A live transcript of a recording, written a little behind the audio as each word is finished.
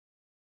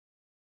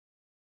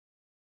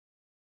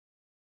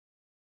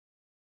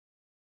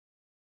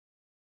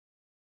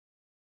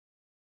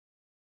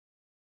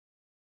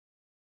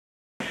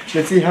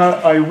Let's see how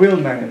I will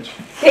manage.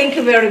 Thank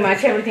you very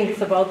much. Everything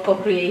is about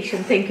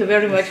co-creation. Thank you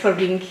very much for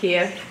being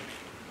here.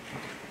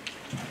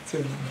 It's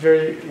a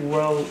very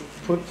well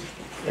put.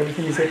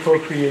 Everything is a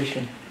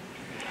co-creation.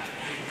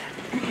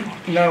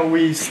 Now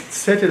we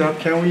set it up.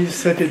 Can we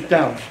set it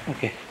down?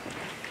 Okay.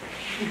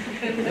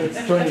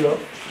 Let's turn it off.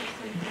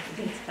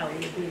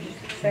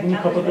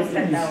 Bunu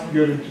kapatabilir miyiz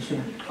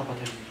görüntüsünü?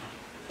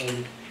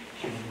 Kapatabilirim.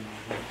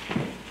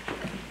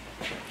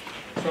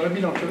 Sonra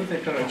bir noktada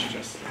tekrar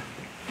açacağız.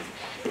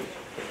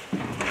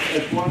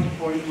 At one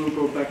point we'll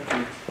go back to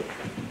it.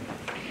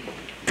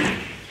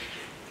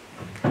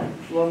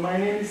 Well, my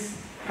name is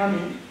Kami.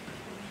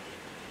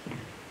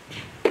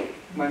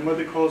 My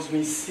mother calls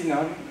me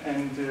Sinan,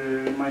 and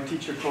my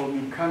teacher called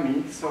me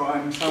Kami, so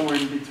I'm somewhere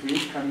in between,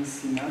 Kami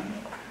Sinan.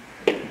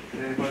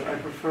 But I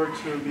prefer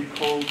to be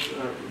called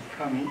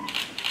Kami.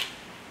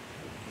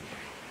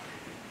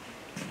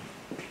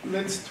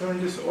 Let's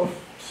turn this off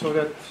so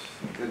that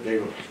They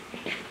will.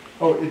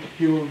 oh,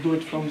 he will do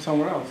it from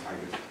somewhere else. I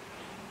guess.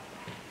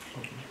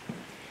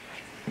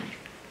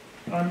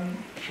 I'm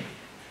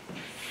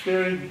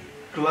very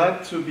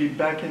glad to be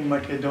back in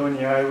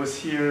Macedonia. I was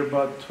here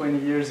about 20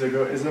 years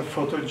ago as a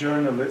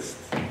photojournalist,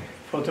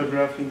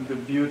 photographing the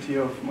beauty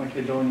of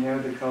Macedonia,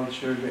 the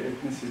culture, the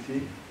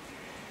ethnicity,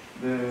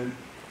 the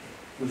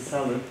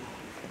salad.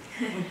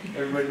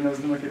 Everybody knows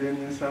the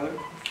Macedonian salad?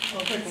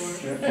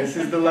 Yeah, this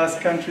is the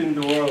last country in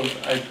the world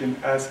I can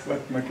ask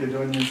what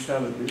Macedonian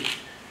salad is.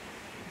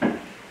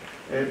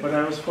 But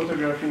I was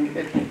photographing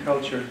ethnic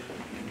culture.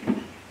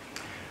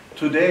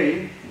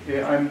 Today,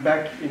 I'm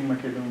back in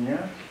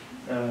Macedonia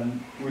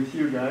with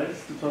you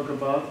guys to talk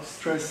about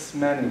stress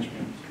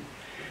management.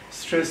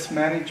 Stress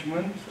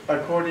management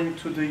according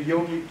to the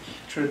yogic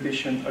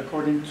tradition,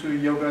 according to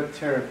yoga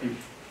therapy.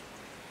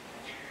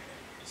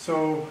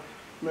 So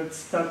let's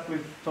start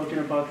with talking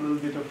about a little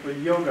bit of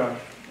yoga.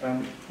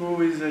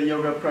 Who is a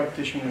yoga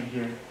practitioner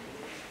here?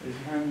 Raise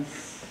your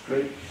hands.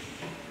 Great,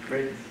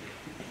 great.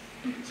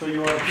 So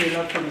you are here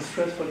not for the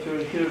stress, but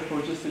you're here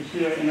for just to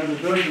hear another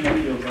version of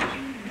yoga.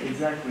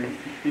 Exactly,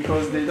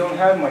 because they don't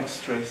have much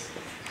stress.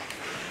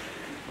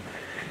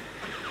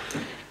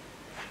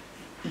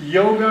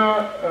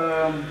 Yoga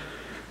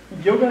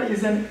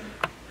is an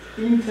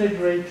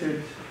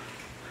integrated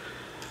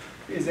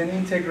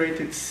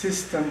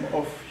system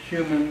of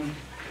human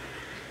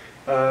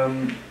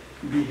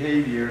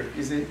behavior,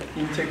 is an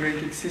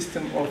integrated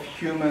system of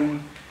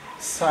human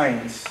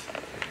science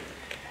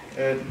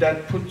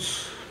that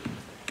puts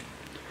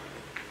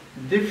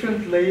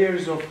different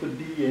layers of the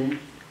being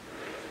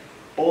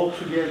all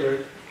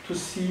together to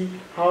see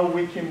how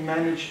we can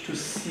manage to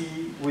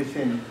see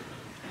within,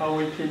 how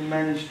we can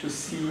manage to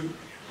see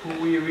who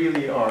we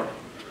really are.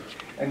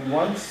 And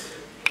once,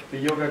 the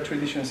yoga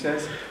tradition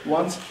says,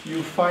 once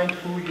you find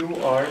who you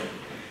are,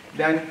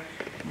 then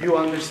you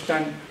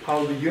understand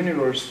how the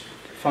universe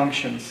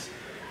functions.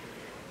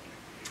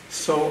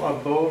 So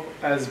above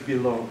as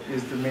below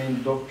is the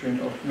main doctrine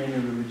of many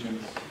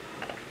religions.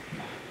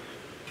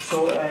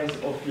 So as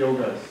of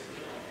yogas.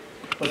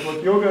 But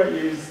what yoga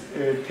is,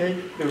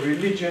 take the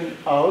religion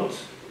out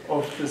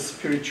of the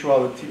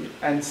spirituality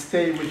and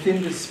stay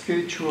within the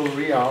spiritual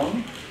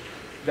realm.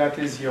 That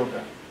is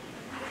yoga.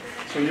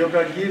 So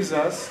yoga gives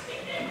us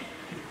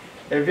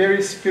a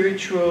very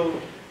spiritual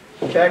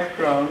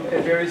background,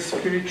 a very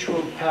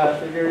spiritual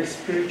path, a very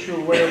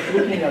spiritual way of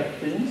looking at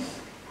things,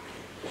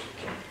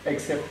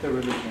 except the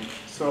religion.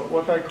 So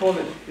what I call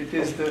it, it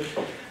is the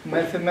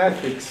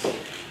mathematics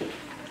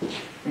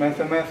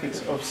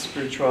of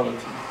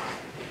spirituality.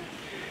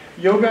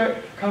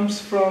 Yoga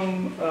comes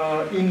from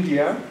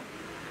India.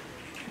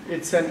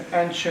 It's an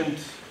ancient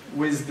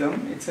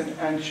wisdom, it's an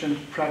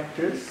ancient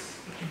practice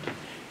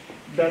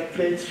that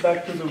dates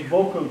back to the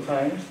vocal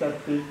times,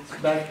 that dates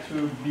back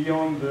to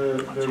beyond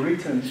the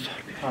written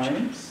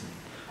times.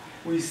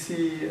 We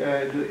see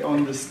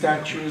on the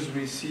statues,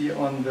 we see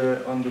on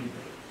the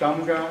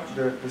damga,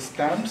 the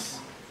stamps.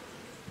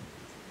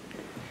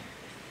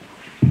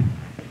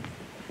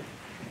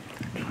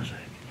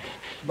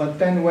 But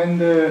then when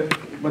the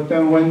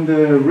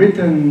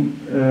written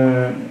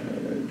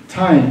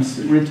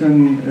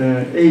written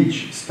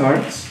age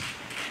starts,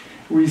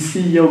 we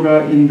see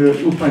yoga in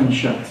the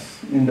Upanishads,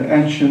 in the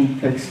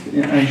ancient text,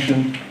 in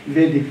ancient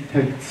Vedic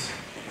texts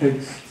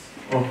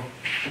of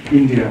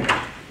India.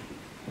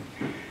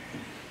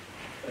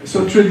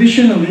 So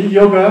traditionally,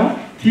 yoga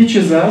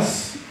teaches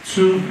us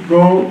to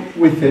go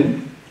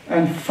within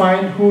and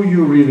find who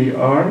you really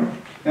are,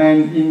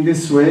 and in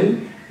this way,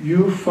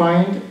 you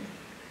find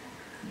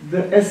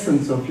the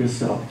essence of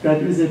yourself.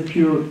 That is a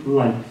pure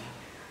light.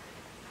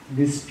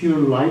 This pure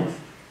light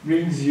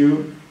brings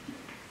you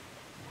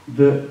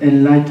the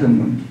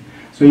enlightenment.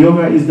 So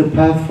yoga is the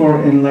path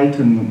for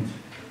enlightenment.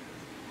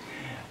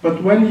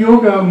 But when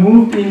yoga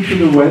moved into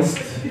the West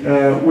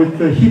with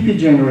the hippie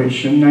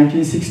generation,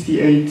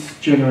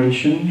 1968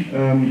 generation,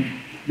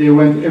 they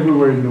went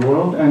everywhere in the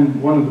world,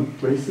 and one of the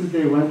places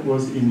they went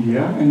was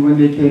India. And when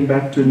they came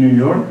back to New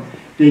York,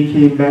 they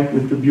came back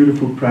with the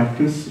beautiful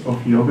practice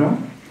of yoga.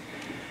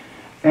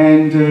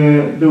 And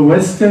the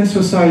Western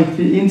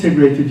society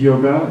integrated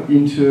yoga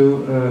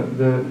into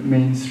the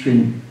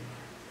mainstream.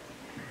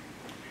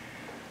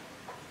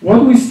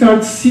 What we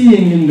start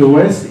seeing in the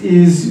West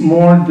is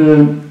more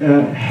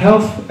the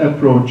health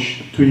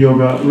approach to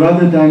yoga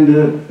rather than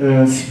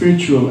the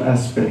spiritual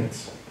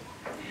aspects.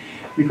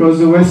 Because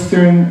the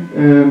Western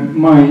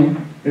mind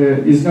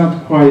is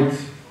not quite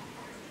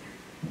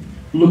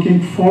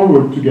looking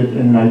forward to get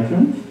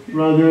enlightened,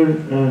 rather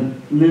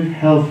live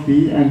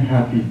healthy and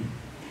happy.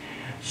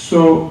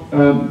 So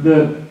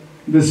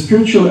the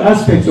spiritual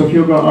aspects of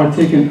yoga are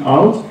taken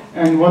out,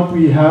 and what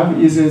we have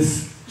is a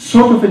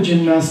sort of a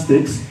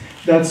gymnastics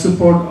that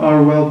support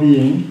our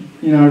well-being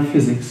in our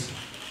physics.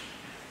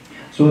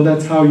 So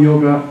that's how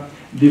yoga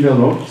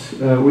developed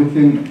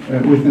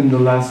within the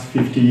last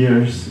 50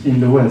 years in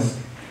the West.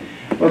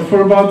 But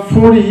for about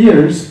 40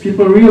 years,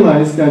 people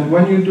realized that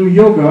when you do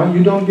yoga,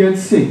 you don't get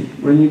sick.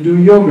 When you do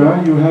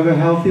yoga, you have a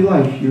healthy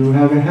life, you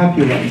have a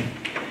happy life.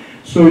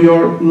 So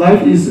your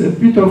life is a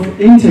bit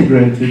of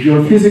integrated,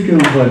 your physical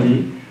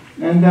body,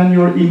 and then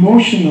your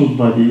emotional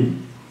body,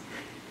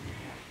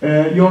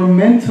 your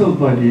mental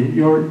body,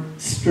 your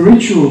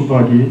spiritual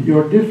body,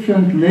 your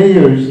different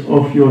layers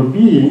of your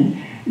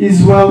being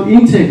is well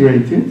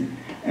integrated,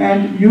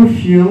 and you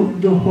feel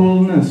the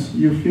wholeness,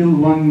 you feel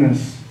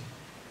oneness.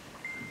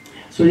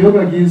 So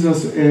yoga gives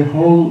us a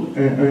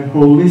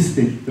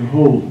holistic, the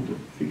whole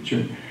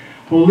picture,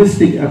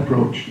 holistic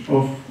approach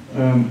of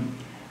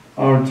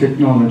our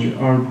technology,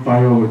 our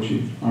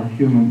biology, our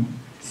human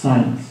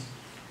science.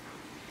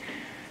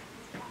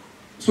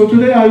 So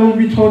today I will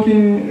be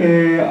talking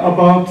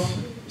about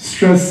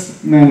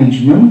stress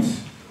management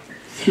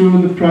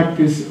through the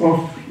practice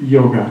of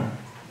yoga.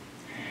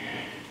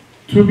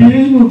 To be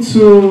able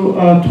to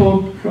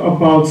talk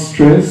about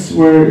stress,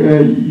 where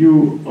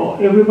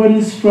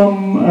everybody's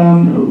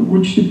from,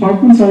 which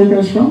departments are you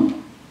guys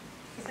from?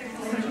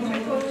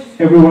 Psychology.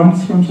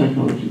 Everyone's from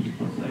psychology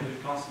department.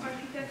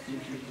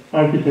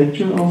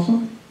 Architecture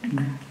also?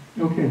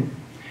 Okay.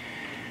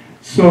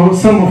 So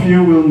some of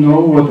you will know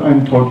what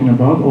I'm talking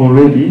about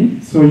already.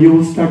 So you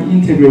will start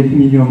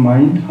integrating in your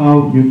mind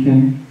how you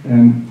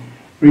can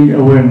bring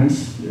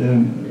awareness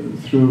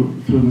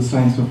through the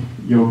science of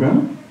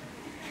yoga.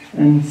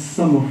 And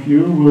some of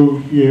you will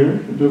hear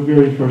the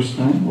very first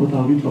time what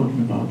I'll be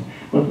talking about.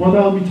 But what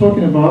I'll be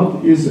talking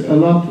about is a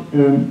lot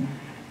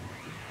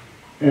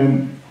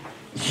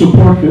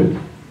supported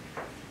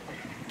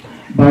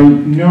by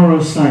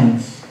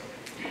neuroscience.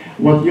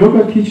 What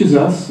yoga teaches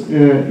us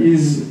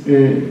is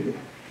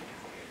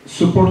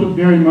supported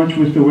very much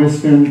with the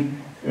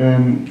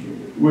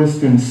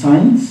Western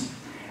science,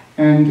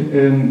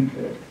 and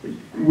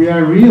we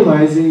are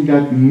realizing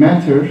that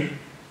matter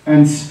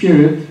and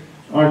spirit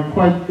are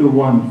quite the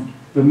one.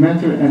 The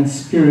matter and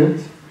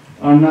spirit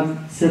are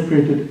not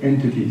separated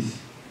entities.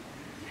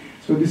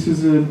 So this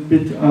is a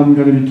bit I'm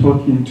going to be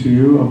talking to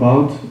you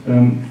about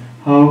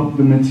how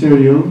the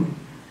material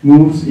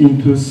moves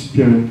into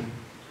spirit.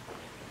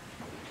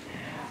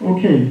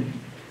 Okay,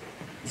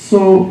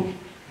 so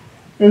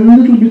a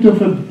little bit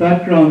of a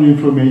background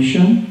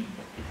information.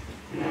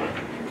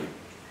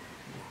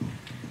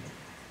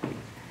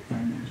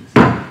 I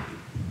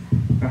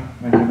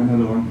have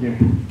another one here.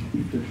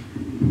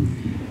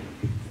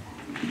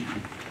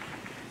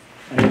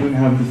 I even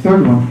have the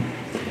third one.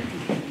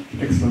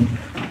 Excellent.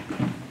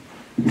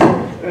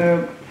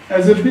 So,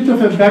 as a bit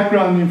of a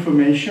background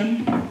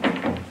information,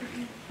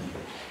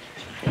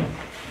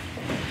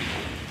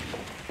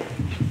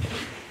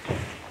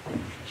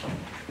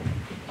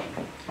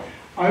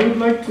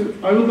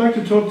 I would like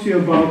to talk to you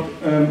about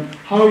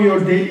how your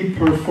daily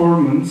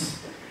performance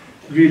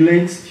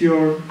relates to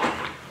your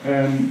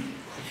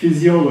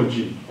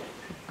physiology.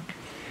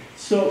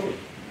 So,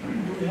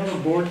 do we have a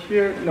board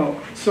here?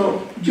 No.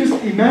 So,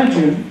 just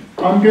imagine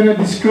I'm going to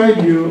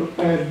describe you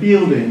a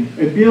building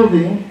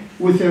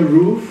with a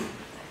roof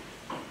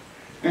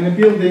and a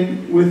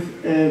building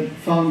with a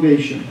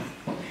foundation.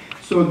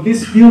 So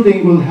this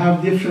building will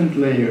have different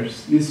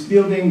layers. This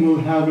building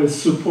will have a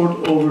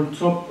support over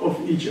top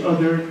of each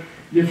other.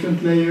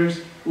 Different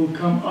layers will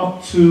come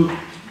up to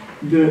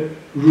the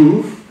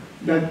roof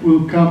that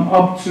will come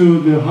up to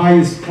the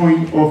highest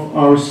point of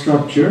our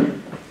structure.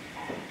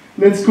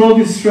 Let's call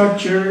this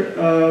structure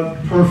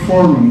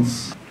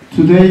performance.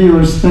 Today you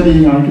are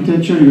studying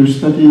architecture, you're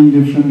studying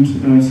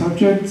different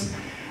subjects,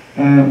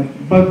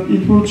 but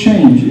it will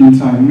change in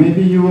time.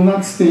 Maybe you will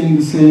not stay in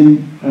the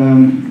same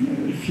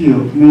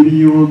field. Maybe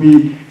you will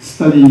be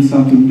studying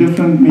something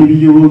different. Maybe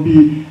you will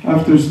be,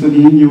 after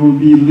studying, you will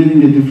be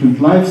living a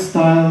different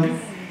lifestyle.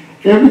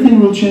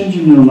 Everything will change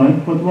in your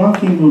life, but one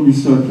thing will be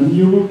certain.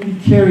 You will be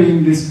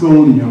carrying this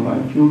goal in your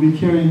life. You will be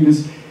carrying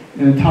this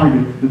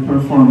target, the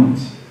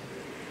performance.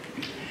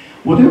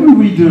 Whatever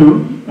we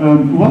do,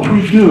 what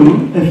we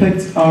do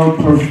affects our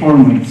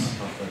performance.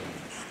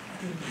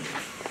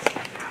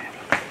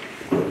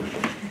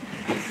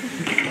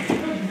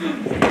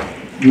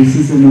 This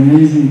is an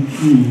amazing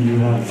team you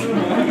have.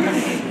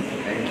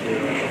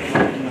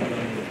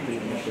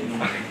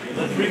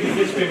 Let's bring the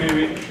history,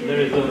 maybe. There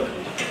is a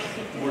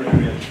word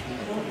here.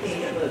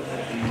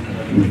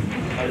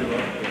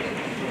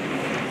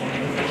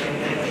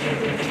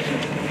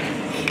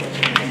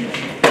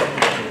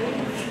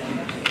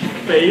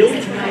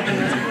 failed.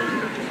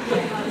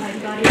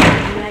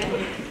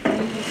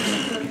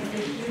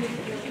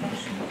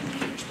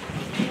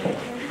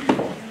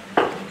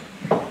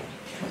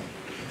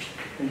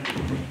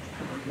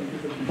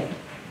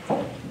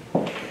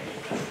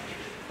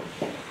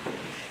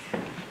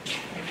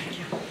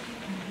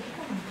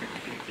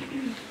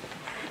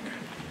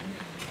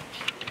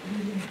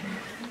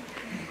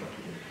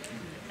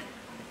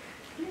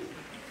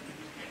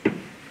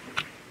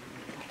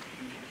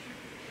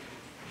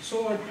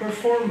 So our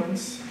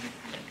performance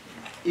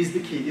is the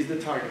key, is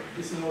the target.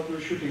 This is what we're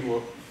shooting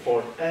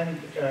for.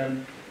 And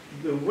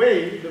the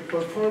way the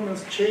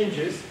performance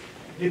changes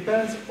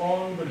depends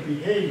on the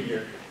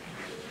behavior.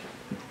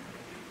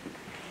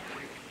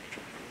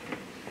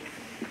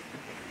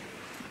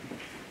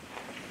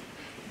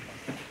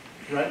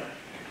 Right?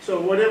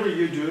 So whatever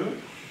you do,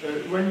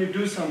 when you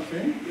do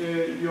something,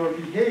 your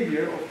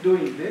behavior of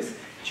doing this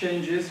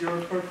changes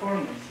your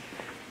performance.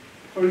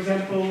 For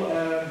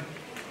example,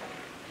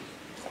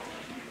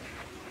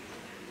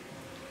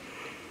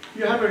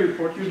 you have a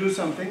report, you do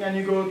something, and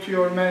you go to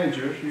your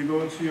manager, you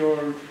go to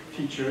your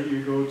teacher,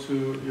 you go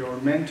to your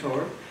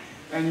mentor,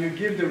 and you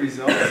give the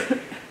results,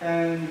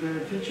 and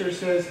the teacher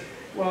says,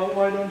 well,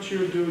 why don't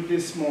you do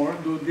this more,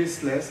 do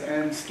this less,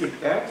 and skip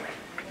that.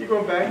 You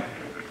go back,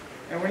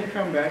 and when you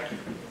come back,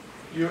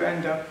 you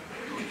end up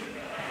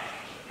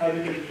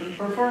having a different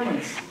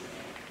performance.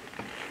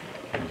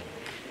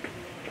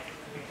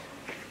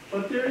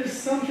 But there is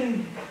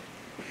something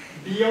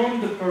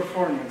beyond the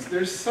performance.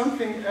 There's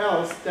something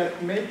else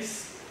that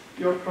makes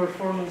your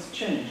performance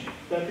change.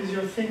 That is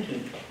your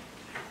thinking.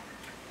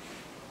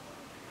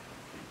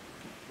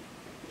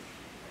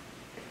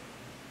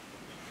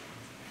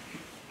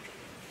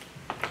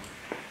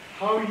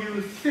 How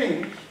you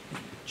think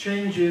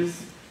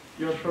changes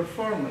your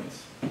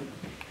performance.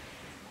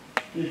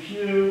 If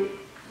you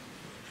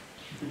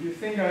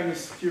think I'm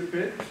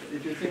stupid,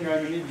 if you think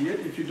I'm an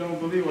idiot, if you don't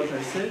believe what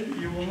I say,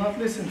 you will not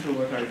listen to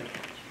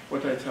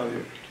what I tell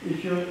you.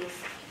 If your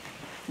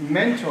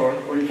mentor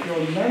or if your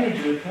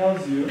manager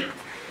tells you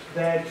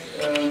that,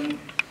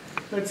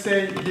 let's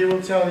say he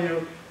will tell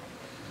you,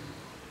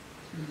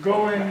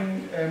 go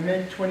and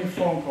make 20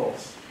 phone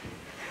calls.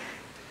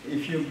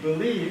 If you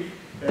believe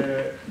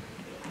the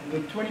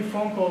 20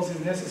 phone calls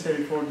is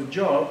necessary for the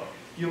job,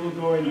 you will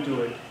go and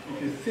do it.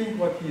 If you think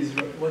what he's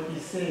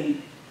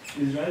saying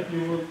is right,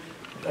 you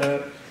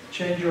will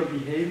change your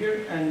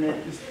behavior and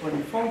make these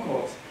 20 phone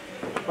calls.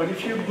 But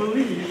if you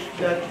believe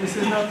that this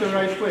is not the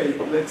right way,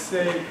 let's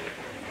say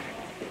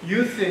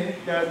you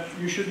think that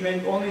you should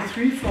make only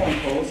 3 phone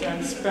calls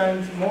and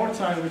spend more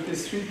time with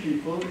these 3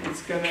 people,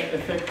 it's going to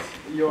affect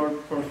your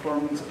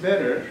performance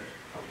better,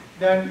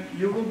 then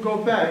you will go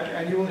back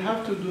and you will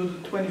have to do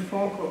the 20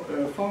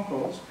 phone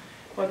calls,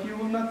 but you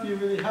will not be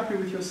really happy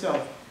with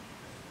yourself.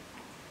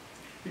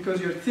 Because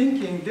you're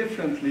thinking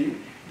differently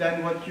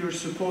than what you're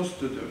supposed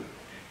to do.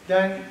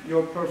 Then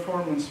your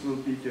performance will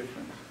be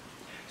different.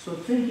 So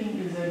thinking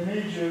is a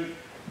major,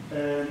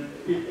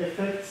 it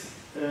affects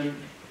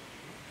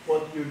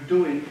what you're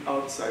doing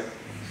outside.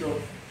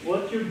 So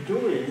what you're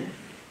doing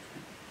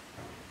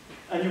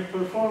and your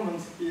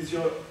performance is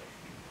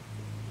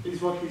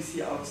what we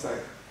see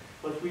outside.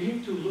 But we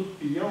need to look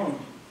beyond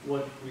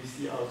what we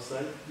see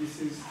outside.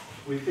 This is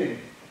within.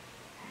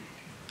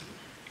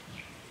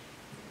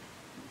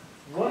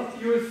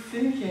 What you're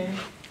thinking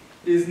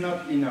is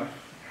not enough.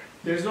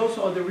 There's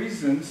also other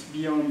reasons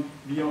behind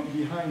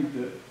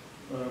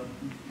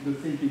the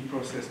thinking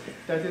process.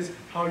 That is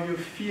how you're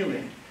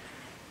feeling.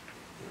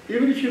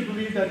 Even if you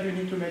believe that you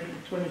need to make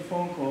 20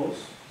 phone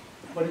calls,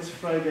 but it's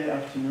Friday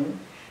afternoon,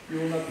 you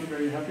will not be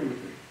very happy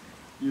with it.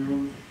 You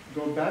will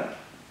go back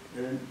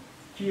and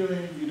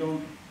feeling you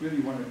don't really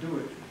want to do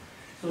it.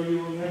 So you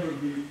will never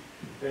be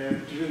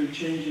really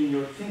changing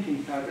your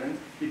thinking pattern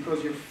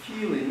because your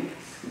feelings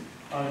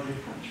are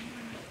different.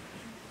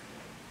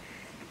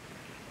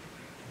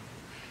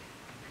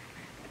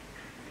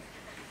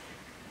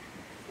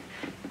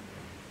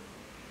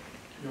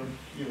 Your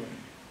feeling.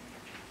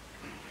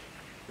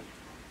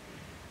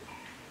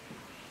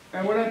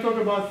 And when I talk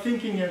about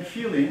thinking and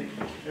feeling,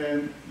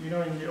 you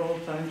know, in the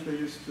old times they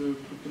used to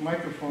put the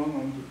microphone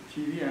on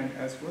the TV and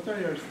ask, what are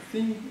your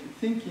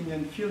thinking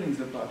and feelings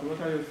about? What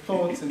are your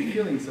thoughts and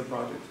feelings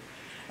about it?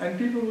 And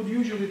people would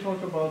usually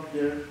talk about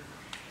their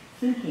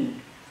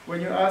thinking.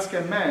 When you ask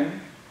a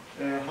man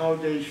how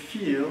they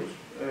feel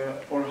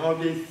or how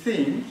they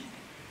think,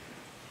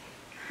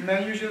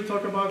 men usually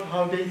talk about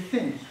how they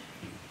think.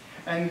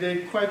 And they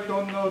quite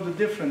don't know the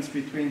difference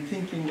between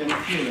thinking and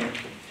feeling.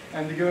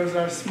 And the girls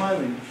are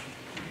smiling.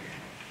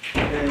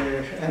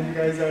 And the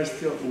guys are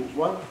still,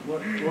 what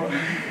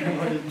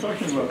are you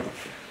talking about?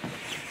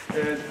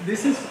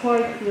 This is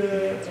quite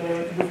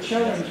the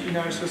challenge in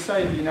our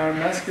society, in our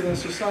masculine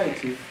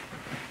society.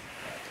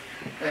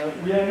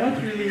 We are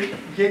not really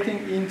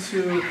getting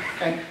into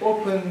an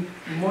open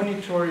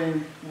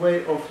monitoring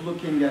way of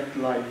looking at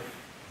life.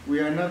 We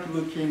are not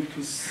looking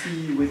to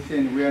see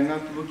within. We are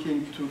not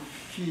looking to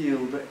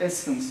feel the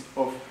essence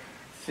of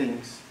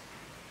things.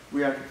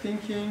 We are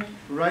thinking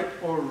right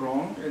or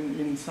wrong, and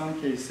in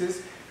some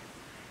cases,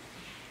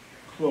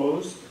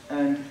 closed,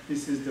 and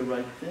this is the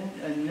right thing,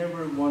 and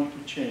never want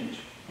to change.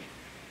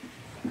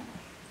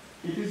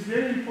 It is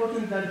very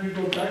important that you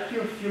go back to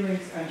your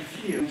feelings and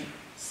feel,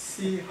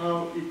 see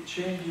how it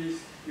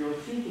changes your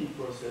thinking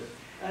process.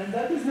 And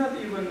that is not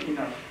even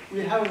enough.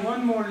 We have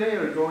one more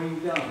layer going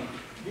down.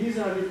 These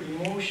are the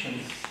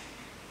emotions.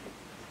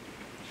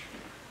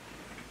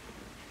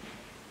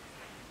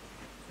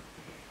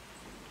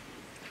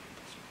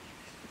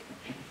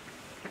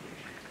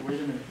 Wait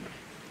a minute.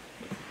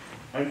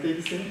 Aren't they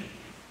the same?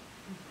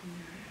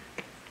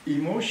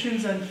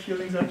 Emotions and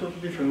feelings are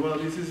totally different. Well,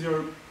 this is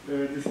your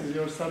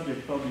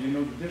subject, probably. You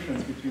know the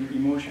difference between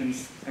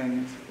emotions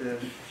and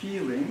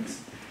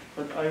feelings.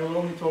 But I will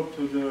only talk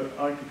to the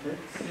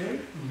architects here.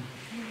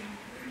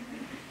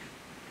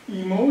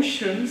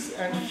 Emotions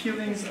and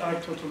feelings are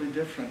totally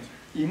different.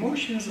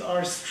 Emotions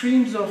are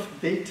streams of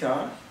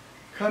data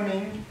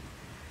coming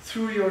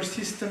through your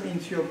system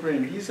into your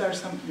brain. These are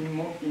some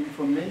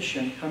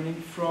information coming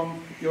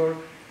from your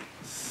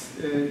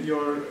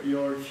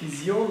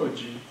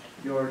physiology,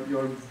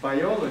 your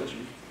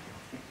biology.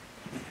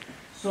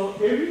 So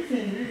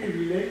everything really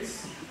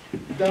relates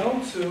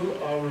down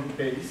to our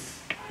base,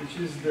 which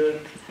is the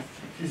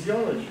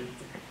physiology.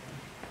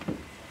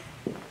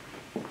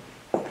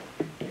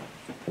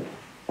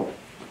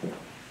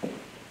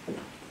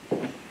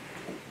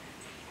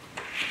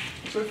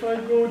 So if I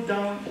go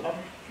down, up,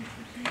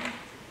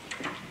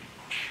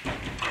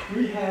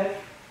 we have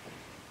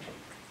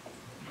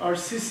our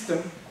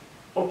system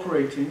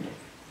operating,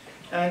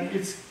 and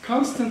it's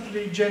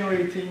constantly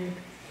generating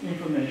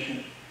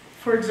information.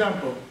 For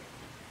example,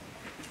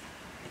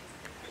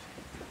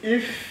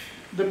 if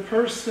the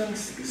person's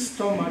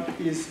stomach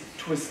is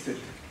twisted,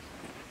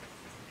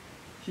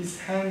 his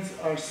hands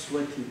are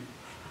sweaty,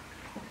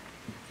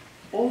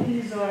 all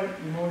these are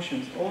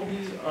emotions, all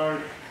these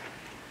are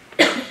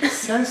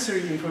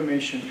sensory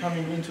information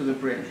coming into the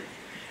brain.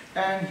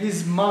 And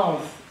his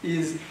mouth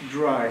is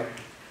dry.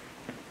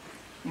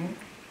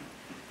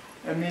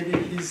 And maybe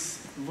his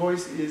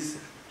voice is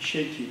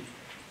shaky.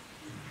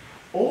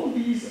 All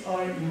these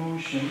are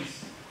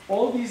emotions.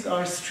 All these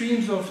are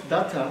streams of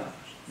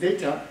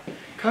data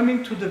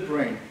coming to the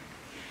brain.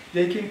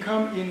 They can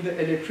come in the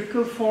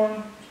electrical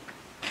form.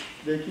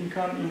 They can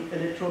come in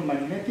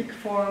electromagnetic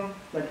form,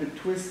 like the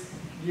twist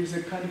gives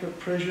a kind of a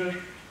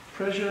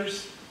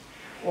pressures,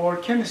 or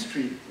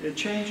chemistry, a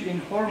change in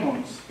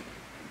hormones.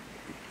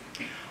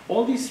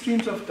 All these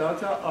streams of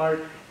data are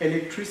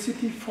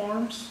electricity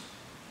forms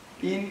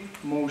in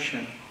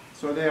motion.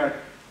 So they are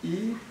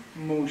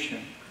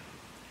emotion.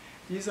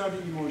 These are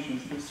the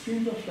emotions, the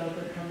streams of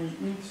data coming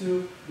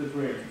into the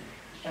brain.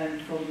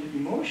 And from the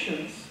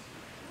emotions,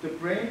 the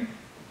brain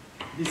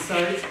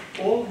decides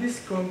all this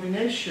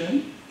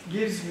combination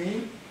gives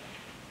me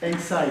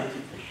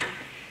anxiety.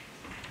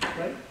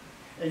 Right?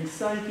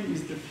 Anxiety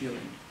is the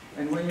feeling.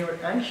 And when you're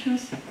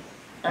anxious,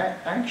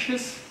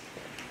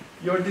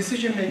 your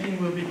decision making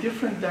will be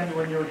different than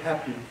when you're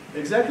happy.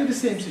 Exactly the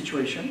same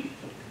situation,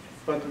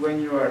 but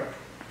when you are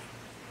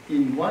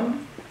in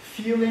one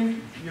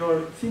feeling,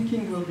 your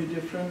thinking will be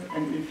different,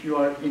 and if you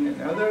are in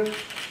another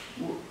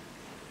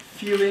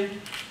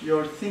feeling,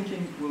 your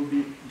thinking will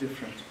be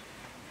different.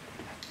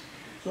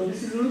 So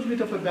this is a little bit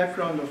of a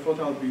background of what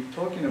I'll be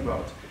talking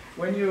about.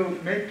 When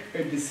you make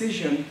a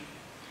decision,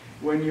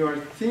 when you are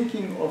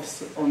thinking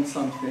on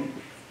something,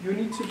 you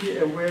need to be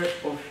aware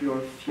of your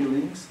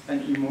feelings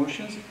and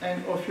emotions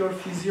and of your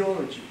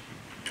physiology.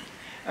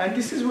 And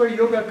this is where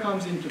yoga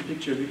comes into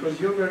picture, because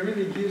yoga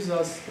really gives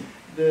us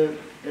the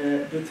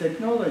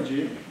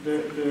technology,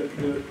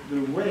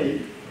 the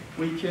way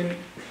we can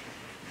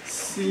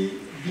see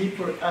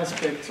deeper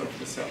aspects of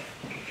the self.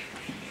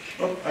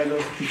 Oh, I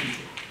lost people.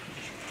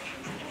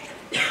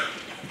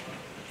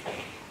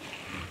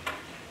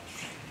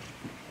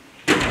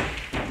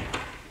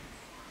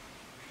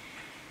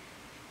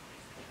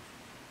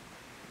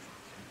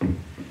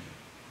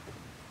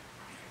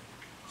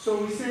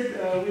 So we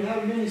said we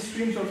have many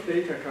streams of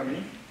data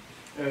coming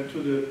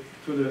to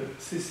the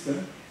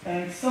system,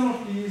 and some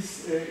of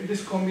these,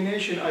 this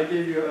combination I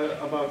gave you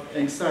about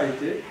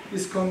anxiety,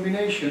 this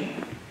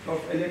combination of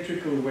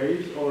electrical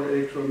waves or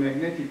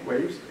electromagnetic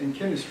waves in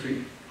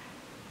chemistry,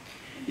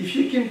 if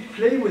you can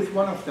play with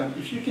one of them,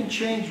 if you can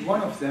change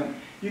one of them,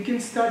 you can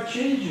start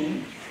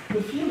changing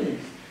the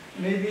feelings.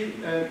 Maybe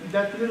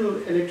that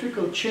little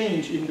electrical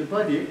change in the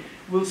body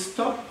will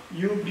stop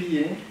you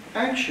being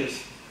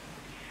anxious.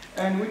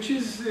 And which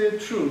is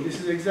true. This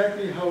is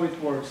exactly how it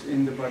works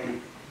in the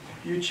body.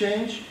 You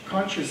change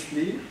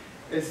consciously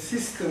a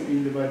system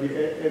in the body,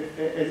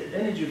 an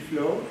energy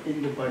flow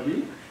in the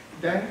body,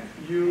 then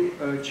you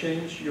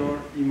change your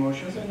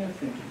emotions and your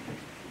thinking.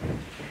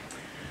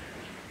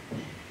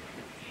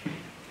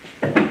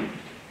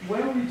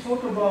 When we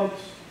talk about,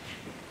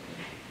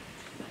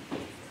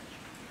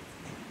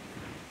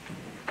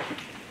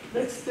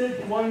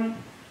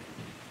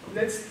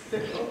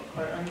 oh,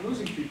 I'm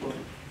losing people.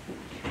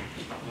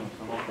 No,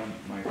 some of them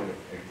might have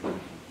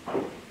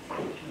examples.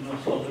 No,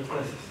 solve the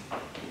classes.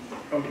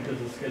 Okay. Because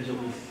the schedule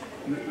is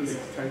This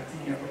is tight.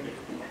 Yeah,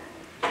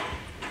 okay.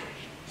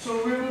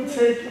 So we will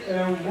take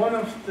one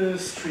of the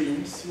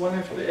streams, one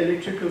of the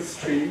electrical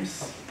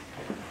streams,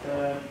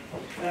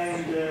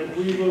 and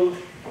we will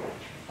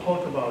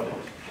talk about it.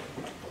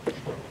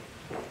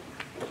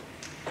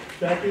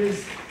 That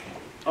is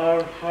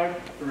our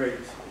heart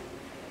rate.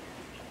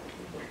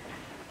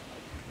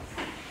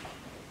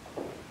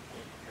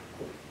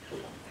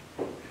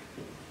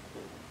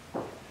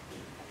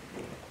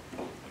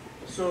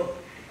 So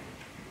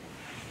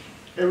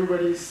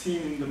everybody's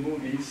seen in the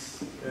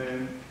movies,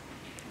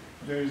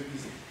 there's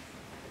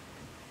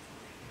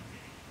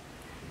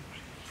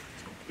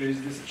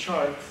this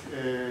chart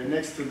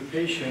next to the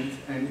patient,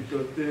 and it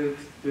goes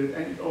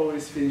and it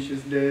always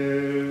finishes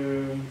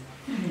the.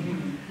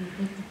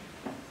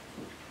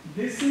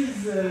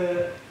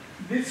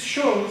 This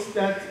shows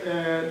that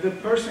the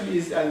person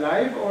is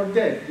alive or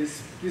dead.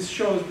 This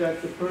shows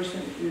that the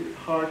person's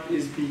heart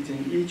is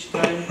beating each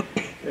time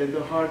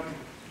the heart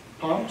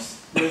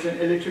pumps. There's an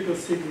electrical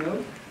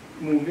signal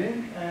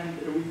moving, and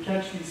we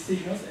catch these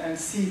signals and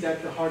see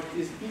that the heart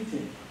is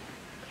beating.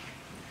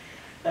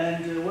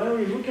 And when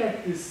we look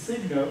at this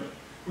signal,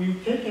 we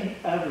take an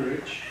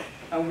average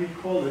and we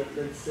call it,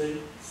 let's say,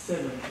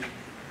 70.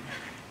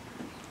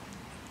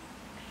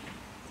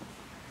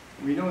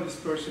 We know this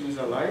person is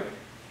alive,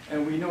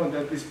 and we know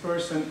that this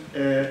person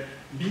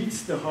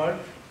beats the heart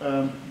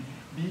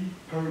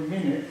beat per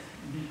minute,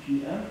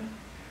 BPM,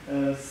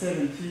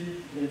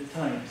 70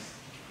 times.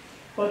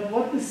 But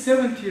what the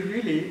 70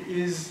 really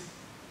is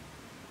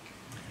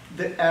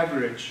the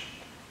average.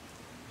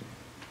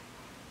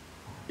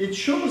 It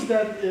shows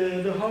that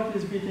the heart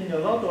is beating a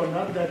lot or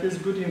not. That is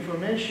good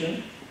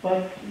information,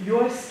 but you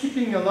are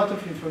skipping a lot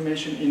of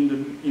information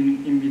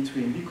in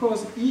between,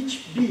 because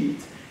each beat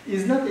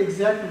is not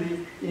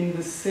exactly in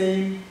the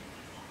same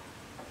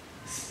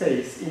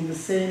space, in the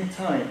same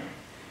time.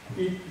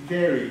 It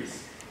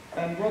varies.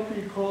 And what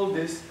we call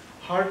this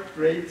heart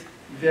rate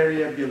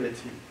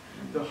variability.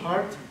 The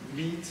heart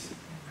beats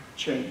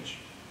change.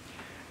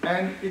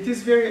 And it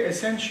is very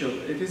essential.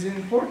 It is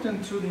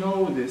important to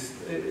know this.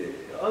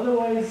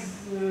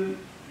 Otherwise,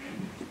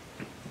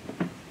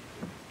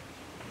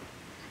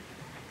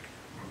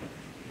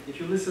 if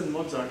you listen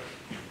Mozart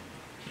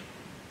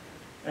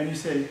and you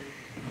say,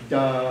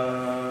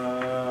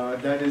 da,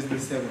 that is the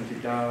 70,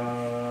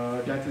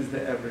 da, that is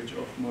the average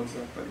of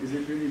Mozart. But is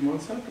it really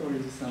Mozart or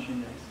is it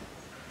something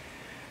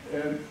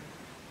else?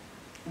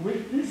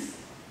 With this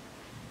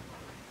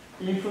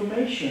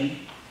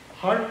information,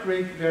 heart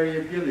rate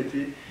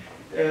variability,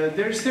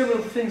 there are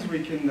several things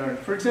we can learn.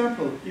 For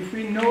example, if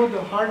we know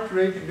the heart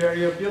rate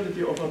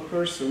variability of a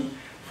person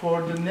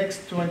for the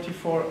next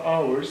 24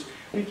 hours,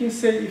 we can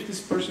say if this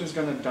person is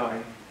going to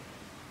die.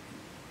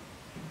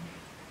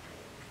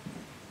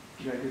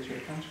 Did I get your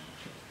attention?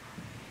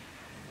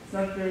 It's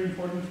not very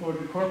important for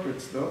the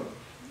corporates, though.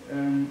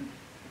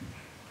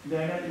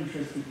 They're not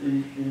interested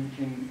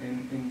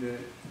in the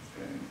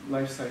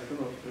life cycle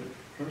of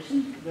the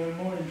person. They're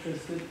more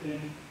interested in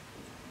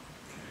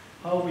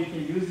how we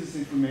can use this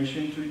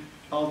information to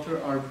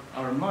alter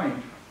our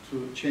mind,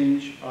 to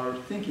change our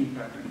thinking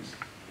patterns.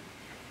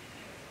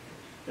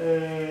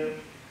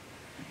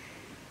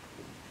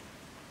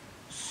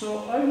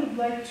 So I would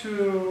like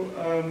to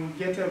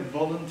get a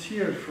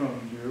volunteer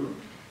from you,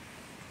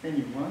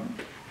 anyone,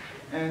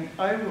 and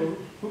I will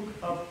hook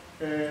up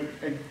a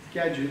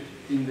gadget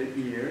in the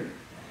ear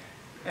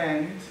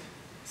and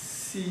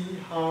see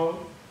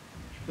how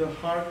the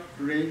heart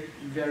rate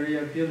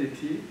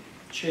variability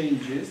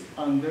changes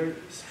under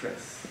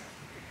stress.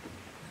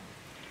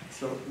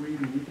 So we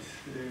need to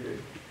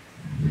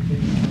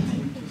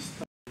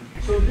start.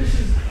 So this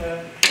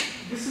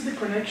is the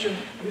connection.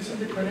 This is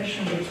the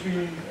connection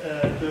between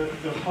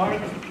the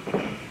heart.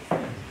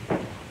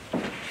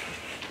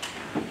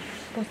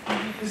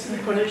 This is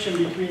the connection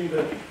between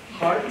the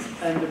heart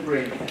and the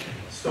brain.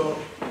 So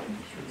I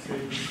should say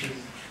this is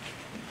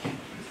the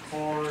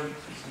cord.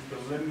 This is the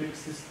limbic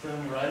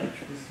system, right?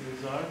 This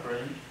is our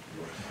brain.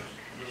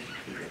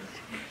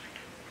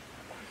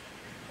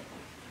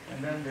 And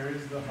then there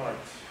is the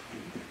heart.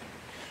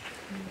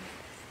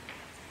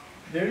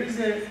 There is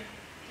a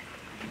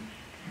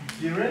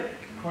direct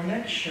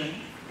connection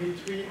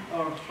between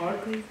our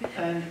heart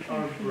and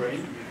our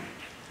brain.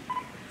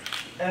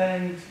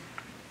 And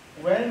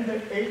when the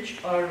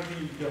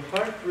HRV, the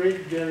heart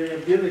rate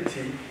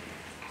variability,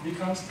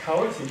 becomes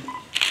chaotic,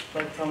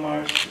 like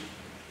Tamar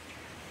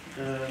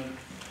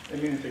a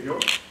minute ago,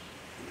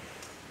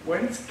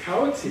 when it's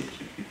chaotic,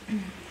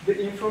 the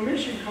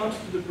information comes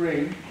to the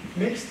brain,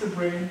 makes the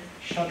brain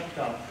shut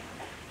down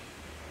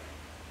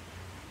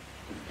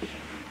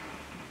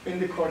in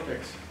the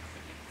cortex.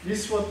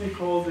 This is what we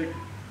call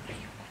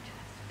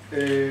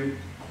the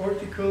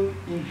cortical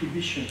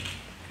inhibition,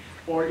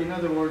 or in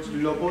other words,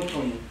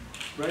 lobotomy,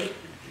 right?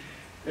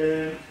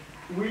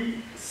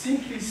 We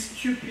simply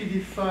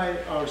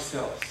stupidify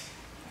ourselves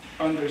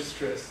under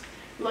stress.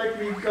 Like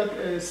we've got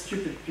a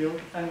stupid pill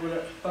and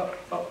we're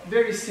a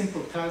very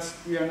simple task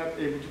we are not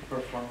able to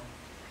perform.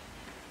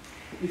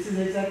 This is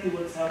exactly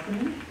what's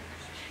happening.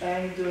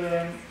 And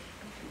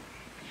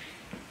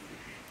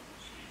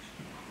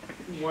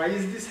why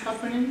is this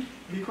happening?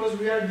 Because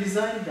we are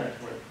designed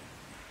that way.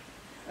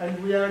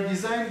 And we are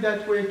designed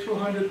that way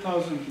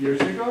 200,000 years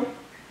ago.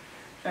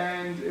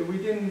 And we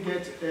didn't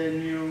get a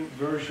new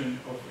version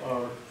of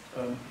our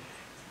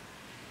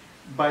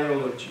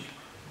biology.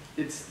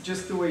 It's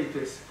just the way it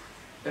is.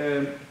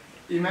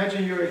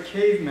 Imagine you're a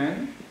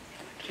caveman,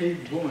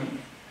 cave woman.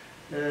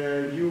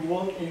 You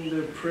walk in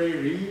the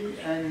prairie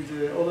and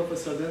all of a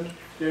sudden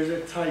there's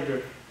a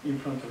tiger in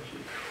front of you.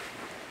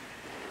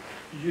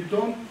 You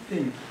don't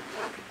think,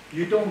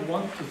 you don't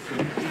want to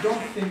think, you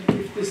don't think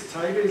if this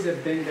tiger is a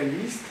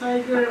Bengalese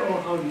tiger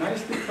or how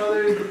nice the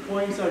color is, the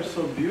points are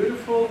so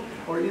beautiful,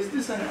 or is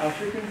this an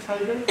African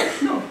tiger?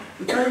 No,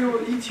 the tiger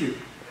will eat you.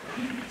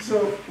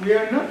 So we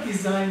are not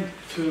designed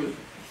to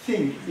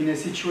think in a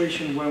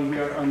situation when we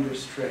are under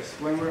stress.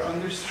 When we're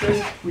under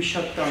stress, we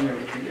shut down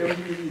everything.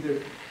 Everything is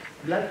either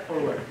black or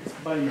white. It's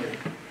binary.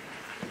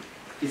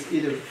 It's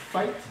either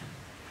fight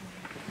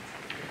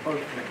or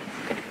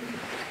flight.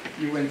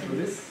 You went through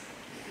this?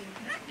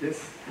 Yes,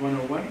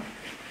 101.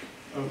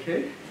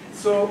 Okay.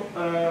 So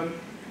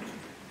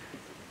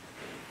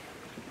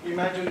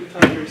imagine the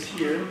tiger is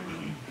here,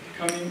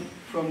 coming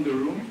from the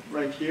room,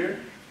 right here,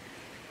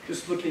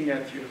 just looking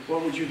at you.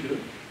 What would you do?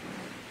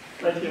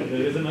 Right here.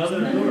 There is another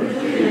door.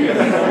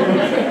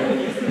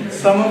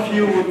 Some of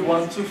you would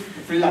want to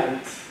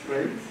flight,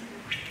 right?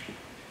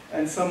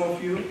 And some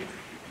of you,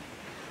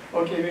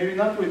 okay, maybe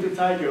not with the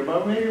tiger,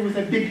 but maybe with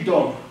a big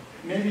dog.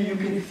 Maybe you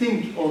can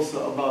think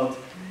also about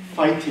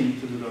fighting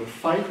to the dog.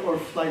 Fight or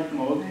flight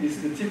mode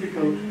is the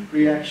typical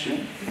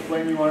reaction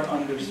when you are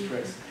under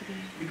stress.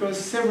 Because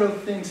several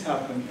things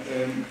happen.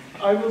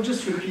 I will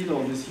just repeat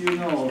all this. You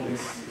know all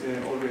this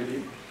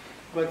already.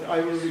 But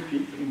I will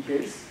repeat in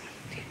case.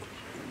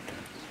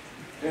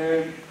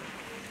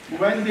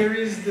 When there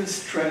is the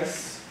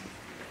stress,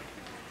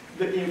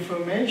 the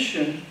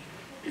information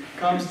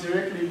comes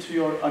directly to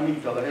your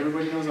amygdala.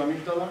 Everybody knows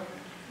amygdala?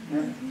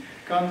 Yeah?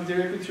 Comes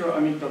directly to your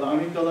amygdala.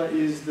 Amygdala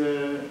is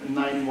the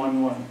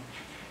 911.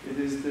 It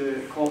is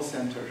the call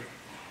center.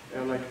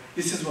 Like,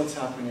 this is what's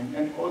happening.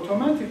 And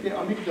automatically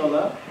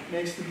amygdala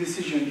makes the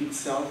decision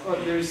itself. Oh,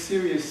 there's a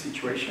serious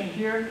situation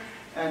here.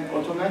 And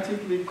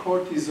automatically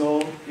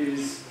cortisol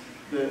is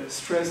the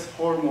stress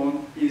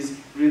hormone is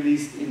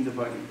released in the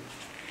body.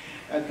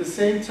 At the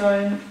same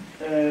time,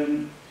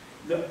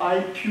 the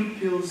eye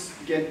pupils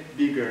get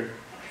bigger.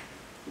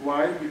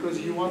 Why? Because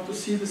you want to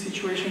see the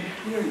situation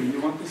clearly.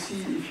 You want to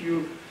see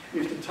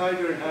if the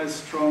tiger has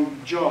strong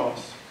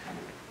jaws.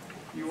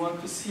 You want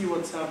to see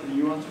what's happening.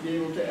 You want to be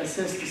able to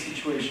assess the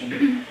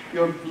situation.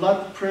 Your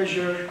blood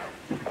pressure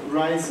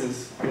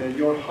rises.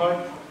 Your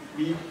heart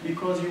beat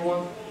because you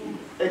want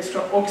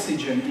extra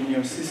oxygen in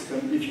your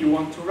system if you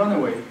want to run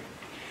away.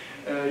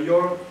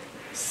 Your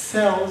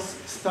cells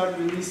start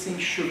releasing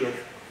sugar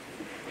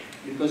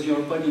because your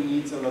body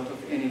needs a lot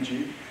of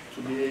energy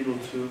to be able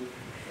to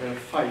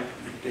fight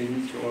if they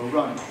need to, or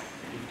run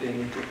if they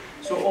need to.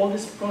 So all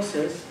this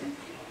process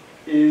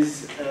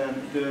is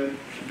the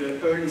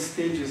early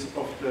stages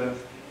of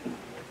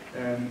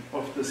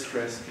the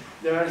stress.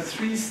 There are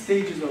 3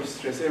 stages of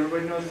stress.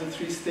 Everybody knows the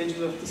 3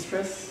 stages of the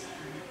stress?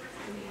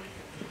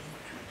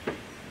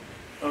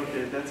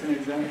 Okay, that's an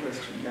exam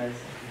question, guys.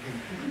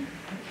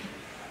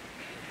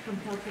 From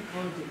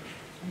psychology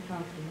and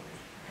counseling.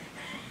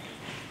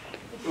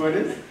 What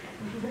is?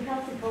 The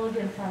psychology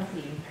and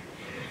counseling.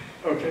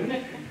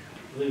 Okay.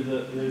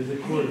 There's a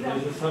course,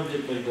 there's a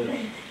subject like that.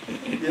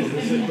 Yes.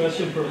 There's a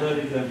question for that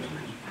exam.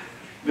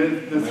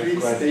 The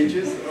 3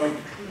 stages of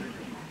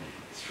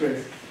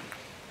stress.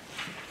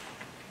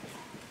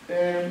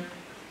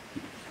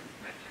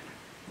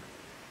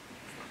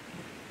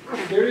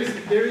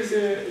 There is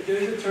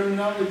a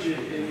terminology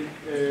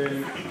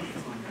in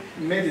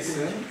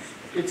medicine.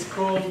 It's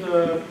called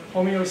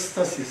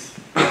homeostasis.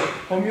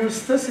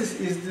 Homeostasis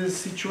is the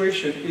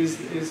situation, is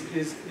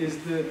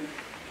the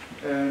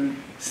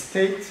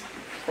state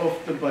of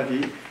the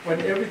body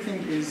when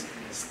everything is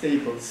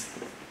stable.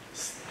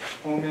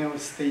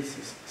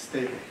 Homeostasis,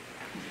 stable.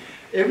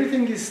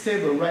 Everything is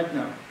stable right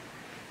now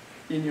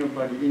in your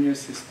body, in your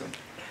system.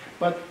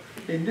 But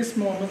in this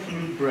moment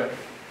you breathe.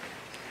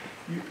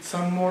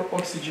 Some more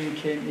oxygen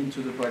came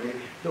into the body.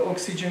 The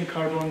oxygen,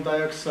 carbon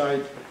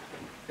dioxide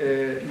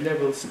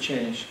levels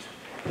changed.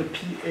 The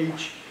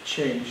pH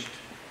changed.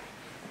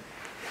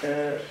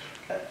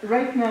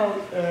 Right now,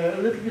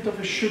 a little bit of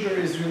a sugar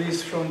is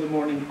released from the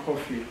morning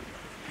coffee.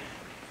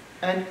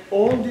 And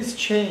all this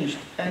changed.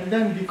 And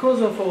then because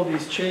of all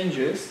these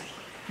changes,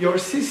 your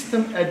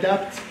system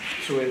adapts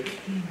to it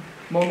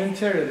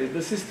momentarily.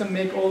 The system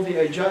makes all the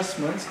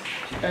adjustments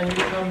and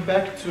you come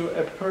back to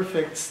a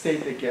perfect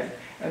state again.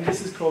 And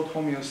this is called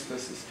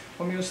homeostasis.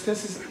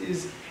 Homeostasis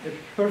is a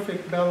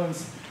perfect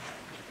balance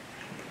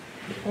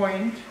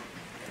point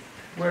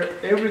where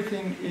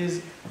everything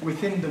is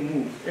within the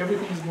move.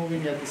 Everything is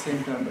moving at the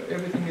same time, but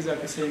everything is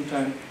at the same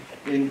time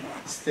in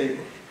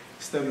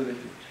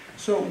stability.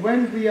 So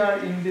when we are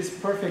in this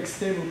perfect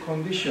stable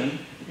condition,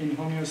 in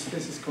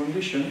homeostasis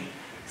condition,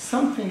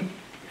 something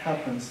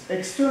happens,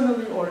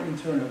 externally or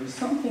internally.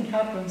 Something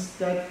happens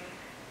that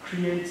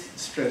creates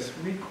stress.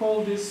 We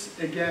call this,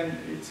 again,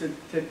 it's a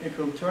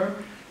technical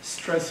term,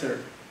 stressor.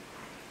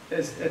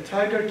 As a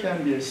tiger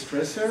can be a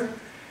stressor,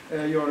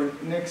 your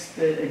next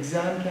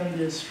exam can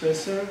be a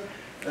stressor,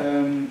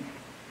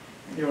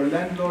 your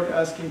landlord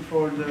asking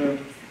for the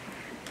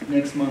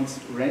next month's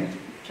rent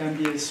can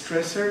be a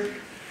stressor,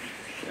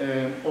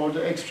 or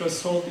the extra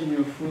salt in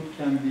your food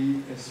can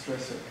be a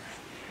stressor.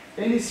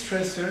 Any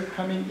stressor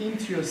coming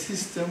into your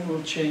system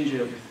will change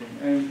everything,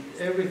 and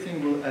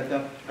everything will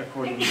adapt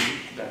accordingly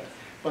to that.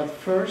 But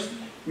first,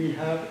 we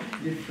have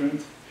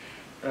different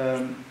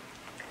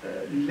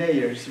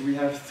layers. We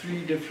have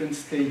 3 different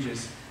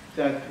stages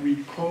that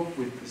we cope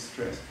with the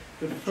stress.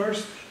 The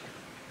first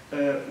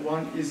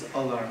one is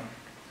alarm.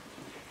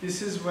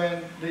 This is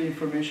when the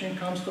information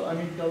comes to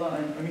amygdala,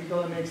 and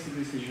amygdala makes the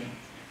decision.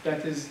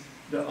 That is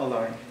the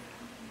alarm.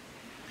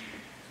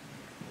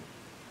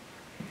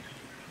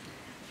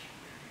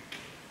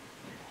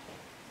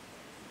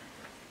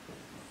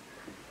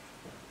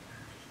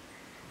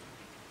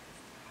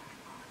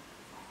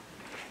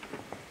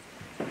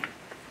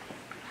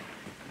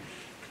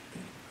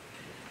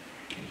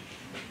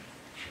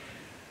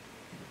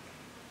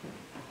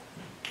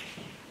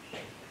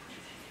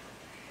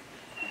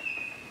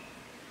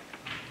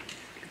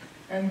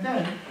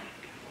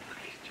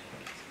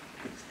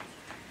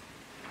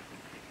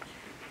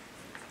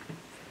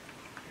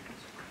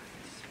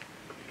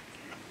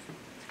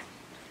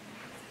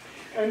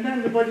 And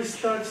then the body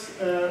starts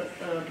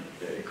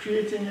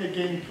creating a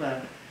game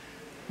plan.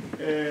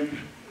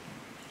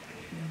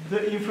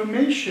 The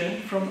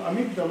information from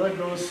amygdala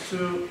goes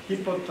to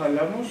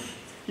hypothalamus.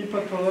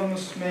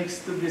 Hypothalamus makes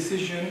the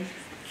decision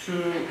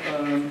to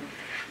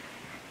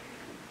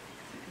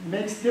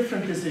makes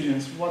different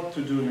decisions what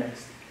to do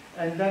next,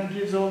 and then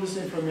gives all this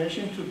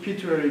information to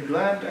pituitary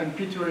gland, and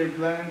pituitary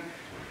gland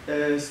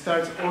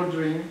starts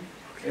ordering,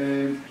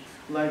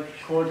 like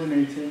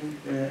coordinating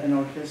an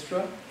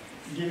orchestra,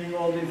 giving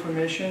all the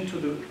information to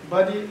the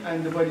body,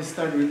 and the body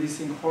starts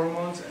releasing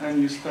hormones,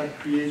 and you start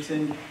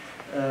creating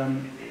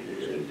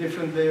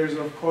different layers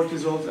of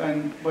cortisol,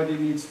 and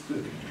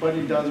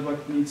body does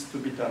what needs to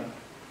be done.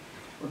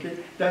 Okay,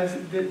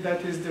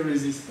 that is the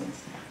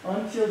resistance.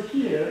 Until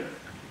here,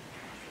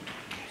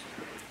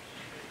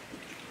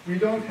 we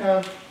don't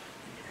have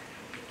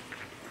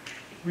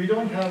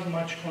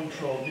much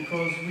control,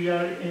 because we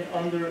are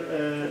under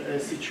a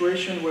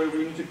situation where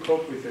we need to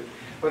cope with it.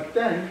 But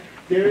then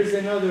there is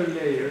another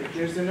layer,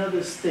 there's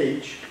another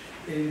stage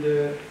in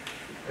the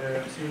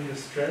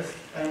stress,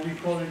 and we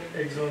call it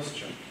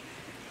exhaustion.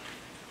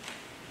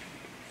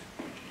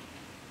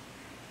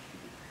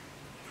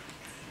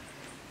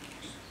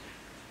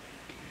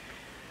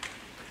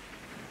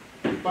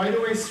 By the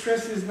way,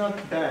 stress is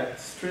not bad.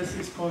 Stress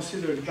is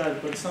considered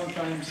bad, but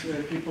sometimes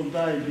people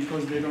die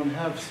because they don't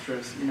have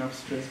enough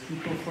stress.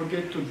 People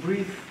forget to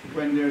breathe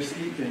when they're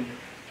sleeping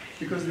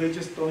because they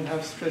just don't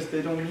have stress.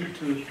 They don't need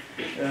to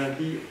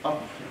be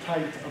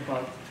uptight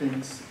about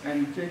things,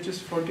 and they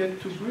just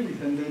forget to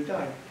breathe and they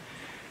die.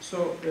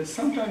 So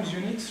sometimes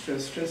you need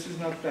stress. Stress is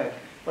not bad,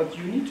 but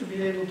you need to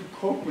be able to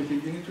cope with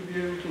it. You need to be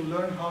able to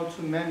learn how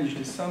to manage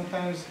this.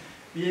 Sometimes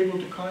be able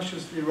to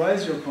consciously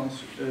rise your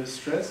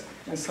stress,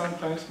 and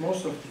sometimes,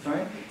 most of the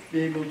time, be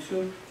able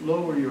to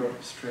lower your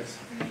stress.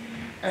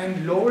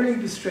 And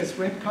lowering the stress,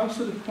 when it comes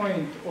to the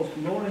point of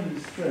lowering the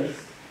stress,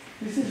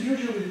 this is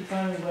usually the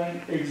time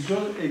when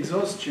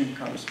exhaustion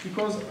comes,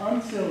 because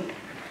until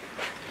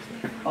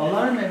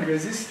alarm and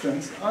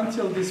resistance,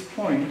 until this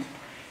point,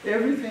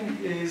 everything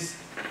is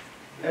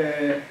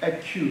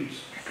acute.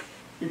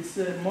 It's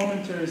a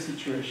momentary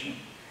situation,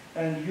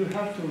 and you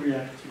have to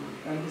react to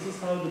it. And this is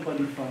how the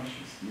body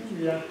functions. You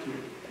react to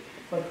it.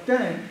 But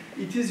then,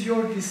 it is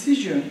your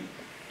decision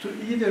to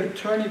either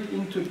turn it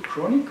into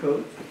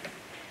chronicle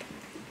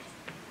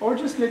or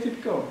just let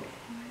it go.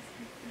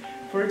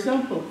 For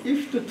example,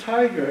 if the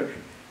tiger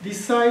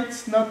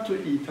decides not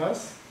to eat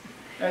us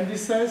and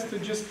decides to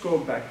just go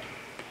back,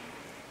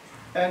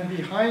 and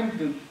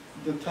behind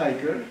the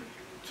tiger,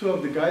 2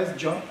 of the guys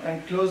jump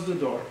and close the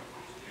door,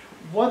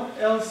 what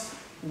else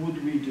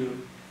would we do?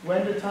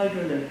 When the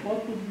tiger left,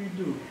 what would we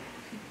do?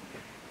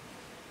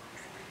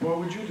 What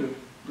would you do?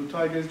 The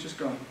tiger is just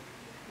gone.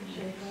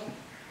 Shake off.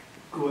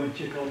 Go and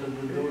check out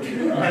at the door.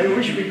 I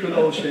wish we could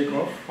all shake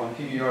off.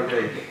 Continue your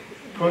day.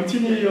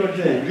 Continue your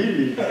day,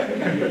 really.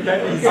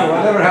 That is So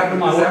whatever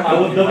happened is I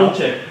will happened. double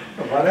check.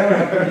 Whatever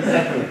happened is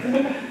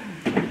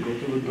happened. Go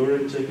to the door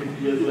and check if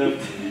he has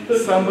left.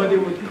 somebody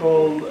would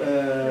call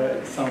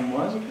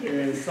someone,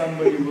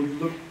 somebody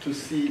would look to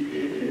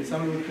see,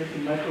 somebody would take a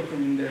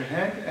microphone in their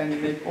hand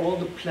and make all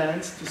the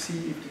plans to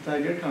see if the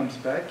tiger comes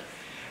back.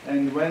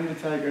 And when the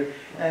tiger,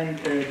 and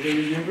the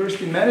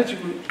university manager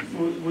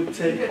would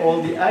take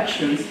all the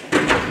actions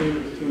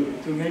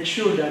to make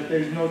sure that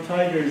there's no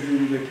tigers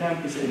in the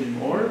campus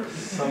anymore.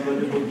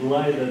 Somebody would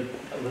lie that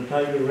the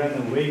tiger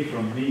ran away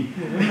from me.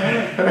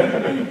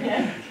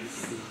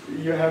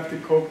 you have to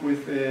cope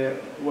with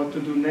what to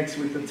do next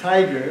with the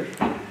tiger,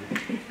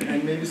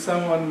 and maybe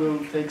someone will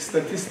take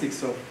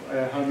statistics of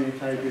how many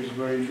tigers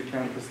were in the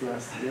campus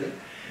last year.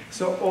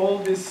 So all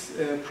these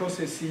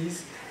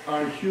processes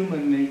are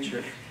human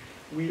nature.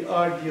 We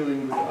are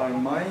dealing with our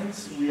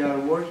minds, we are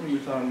working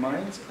with our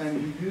minds,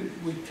 and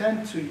we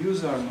tend to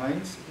use our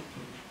minds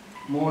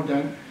more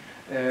than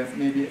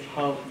maybe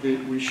how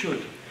we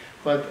should.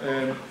 But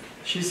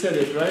she said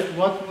it, right?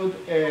 What would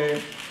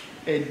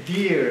a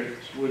deer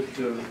would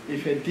do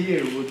if a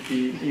deer would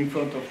be in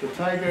front of the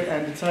tiger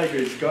and the tiger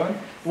is gone?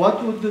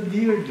 What would the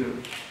deer do?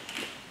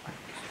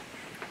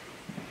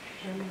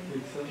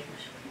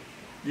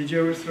 Did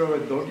you ever throw a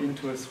dog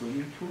into a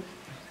swimming pool?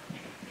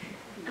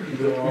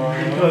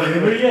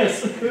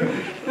 Yes.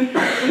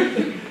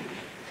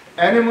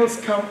 Animals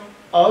come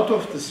out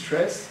of the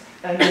stress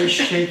and they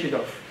shake it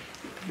off.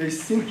 They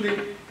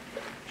simply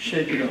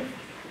shake it off.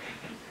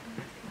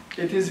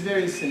 It is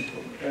very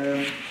simple.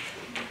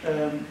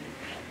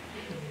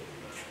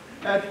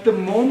 At the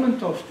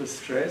moment of the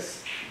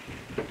stress,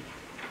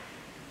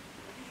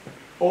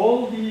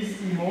 all these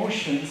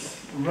emotions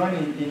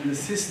running in the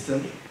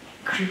system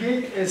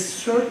create a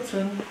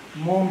certain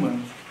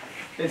moment,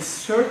 a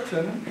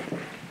certain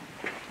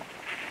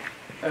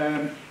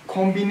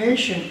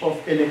combination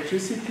of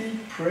electricity,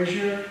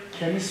 pressure,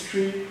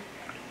 chemistry.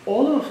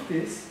 All of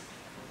this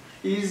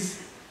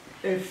is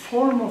a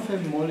form of a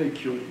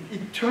molecule.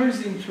 It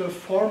turns into a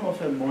form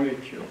of a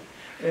molecule.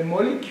 A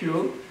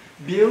molecule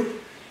built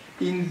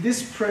in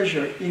this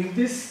pressure, in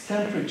this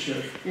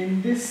temperature,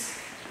 in this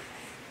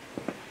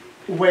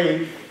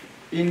wave,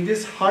 in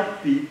this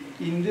heartbeat,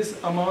 in this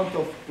amount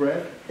of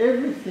breath,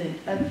 everything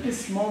at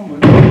this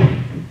moment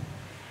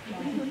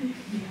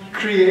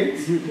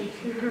creates,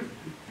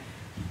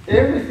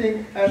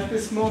 everything at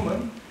this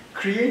moment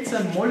creates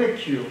a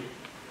molecule.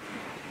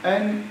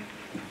 And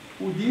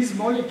with these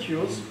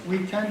molecules,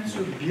 we tend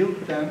to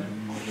build them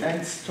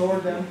and store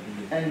them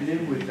and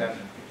live with them.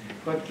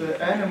 But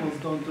the animals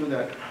don't do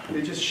that.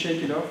 They just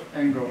shake it off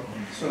and go.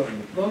 So,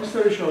 long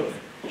story short,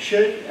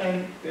 shake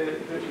and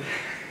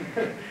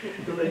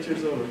the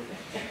lecture's over.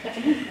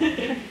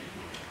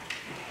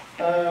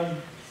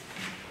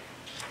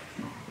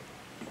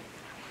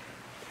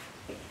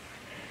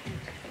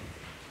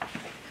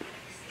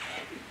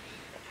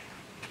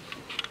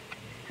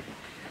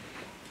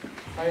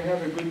 I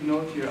have a good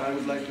note here I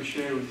would like to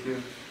share with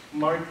you.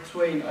 Mark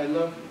Twain, I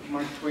love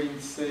Mark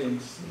Twain's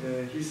sayings.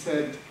 He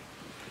said,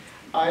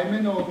 "I'm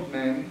an old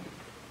man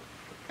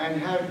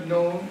and have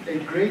known a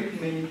great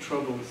many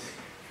troubles,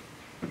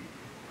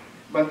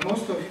 but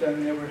most of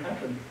them never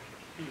happened."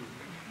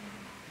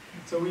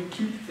 So we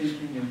keep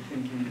thinking and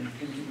thinking and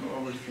thinking,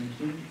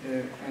 overthinking,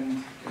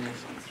 and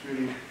it's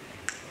really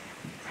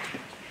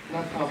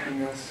not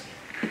helping us.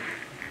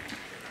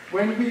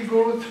 When we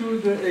go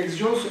through the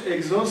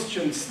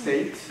exhaustion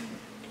state,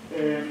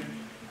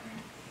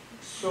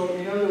 so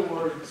in other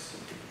words,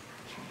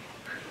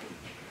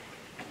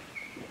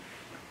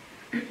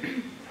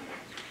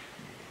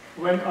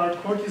 when our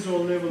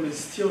cortisol level is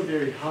still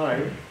very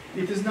high,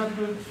 it is not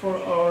good for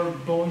our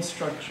bone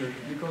structure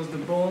because the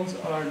bones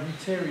are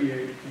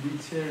deteriorated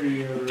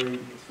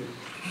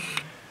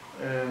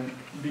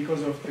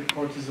because of the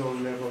cortisol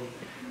level.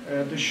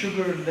 The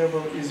sugar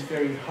level is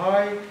very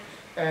high,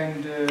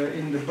 and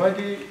in the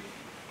body,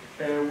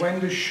 when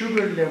the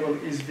sugar level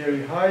is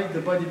very high, the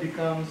body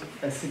becomes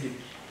acidic.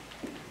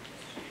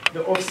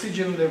 The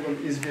oxygen level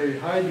is very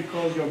high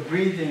because your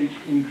breathing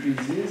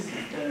increases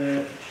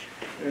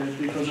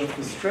because of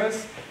the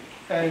stress,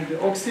 and the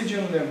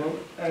oxygen level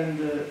and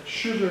the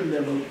sugar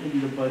level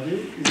in the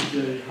body is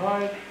very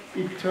high.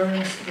 It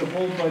turns the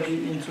whole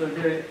body into a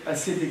very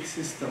acidic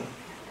system.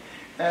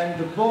 And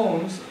the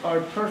bones are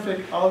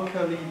perfect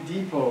alkali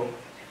depot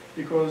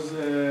because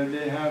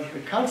they have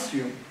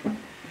calcium.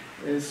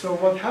 So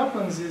what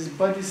happens is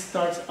body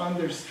starts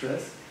under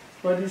stress,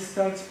 body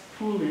starts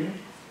pulling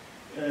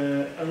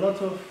a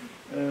lot of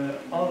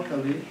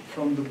alkali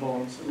from the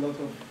bones, a lot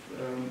of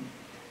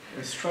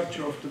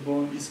structure of the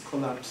bone is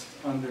collapsed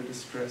under the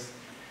stress.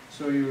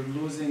 So you're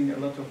losing a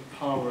lot of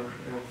power,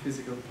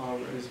 physical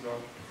power as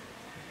well.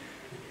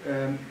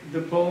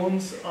 The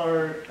bones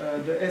are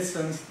the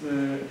essence,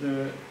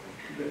 the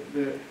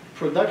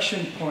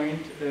production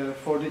point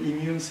for the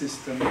immune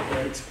system.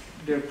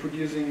 They're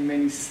producing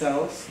many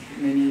cells,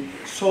 many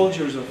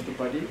soldiers of the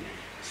body.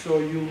 So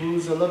you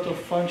lose a lot of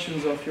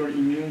functions of your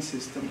immune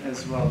system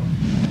as well.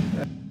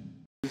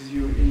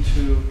 You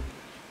into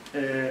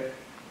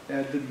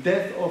the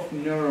death of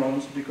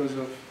neurons because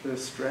of the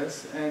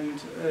stress,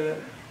 and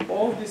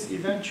all this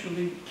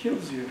eventually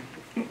kills you,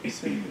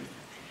 simply.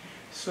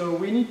 So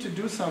we need to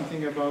do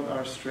something about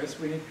our stress.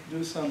 We need to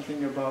do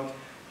something about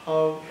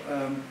how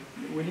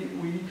we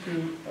need to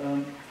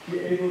be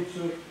able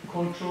to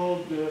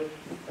control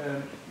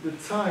the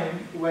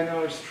time when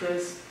our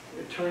stress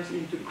turns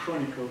into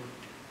chronic.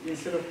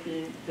 Instead of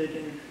being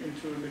taken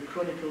into the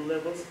chronic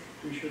levels,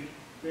 we should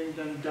bring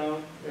them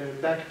down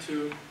back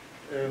to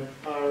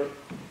our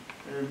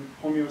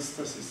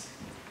homeostasis.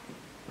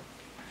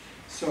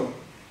 So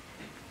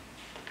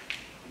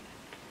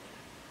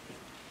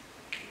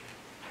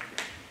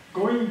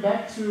Going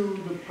back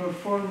to the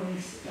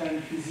performance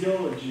and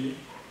physiology,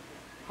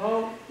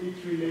 how it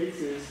relates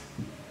is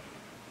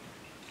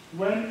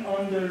when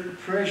under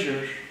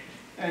pressure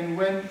and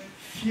when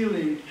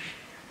feeling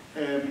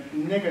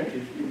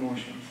negative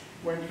emotions,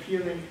 when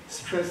feeling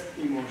stressed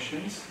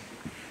emotions,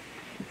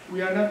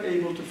 we are not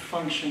able to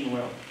function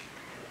well.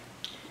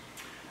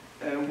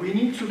 We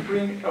need to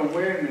bring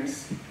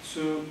awareness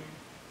to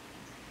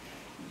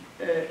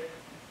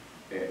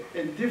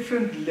a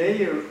different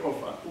layer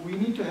of, we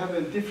need to have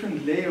a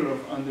different layer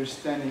of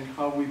understanding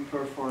how we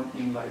perform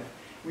in life.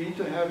 We need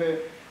to have a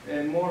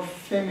more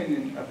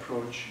feminine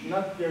approach,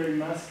 not very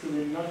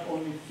masculine, not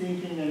only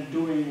thinking and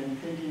doing and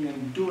thinking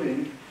and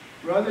doing.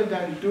 Rather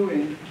than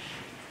doing,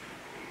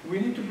 we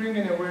need to bring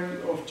an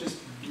awareness of just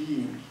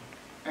being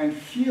and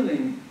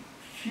feeling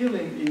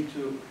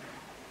into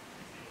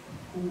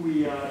who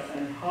we are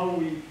and how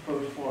we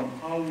perform,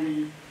 how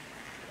we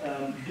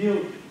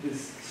build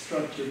this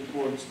structure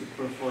towards the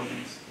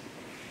performance.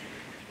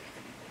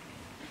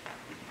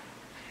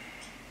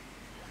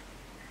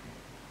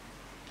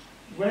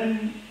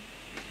 When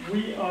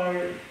we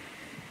are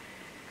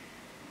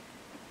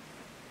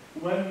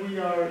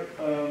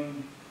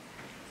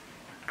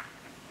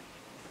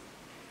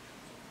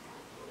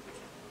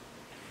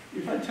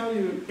if I tell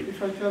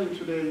you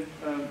today,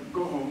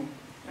 go home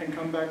and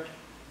come back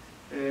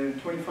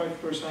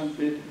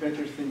 25%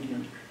 better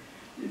thinking,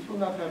 it will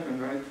not happen,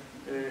 right?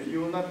 You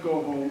will not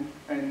go home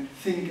and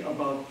think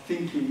about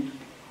thinking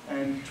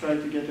and try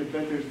to get a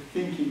better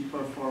thinking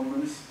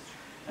performance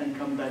and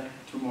come back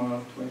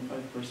tomorrow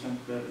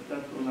 25% better.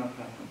 That will not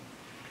happen.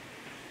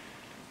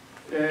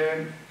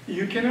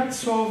 You cannot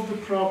solve the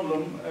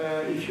problem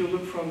if you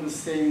look from the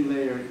same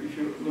layer, if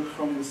you look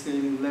from the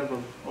same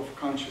level of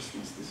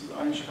consciousness. This is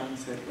Einstein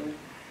said, right?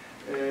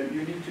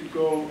 You need to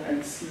go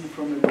and see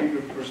from a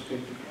bigger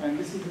perspective. And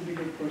this is the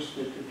bigger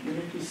perspective. You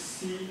need to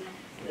see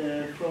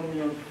from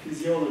your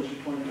physiology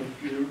point of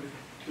view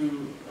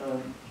to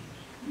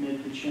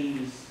make the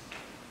changes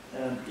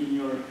in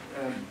your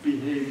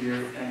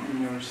behavior and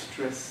in your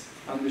stress,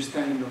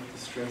 understanding of the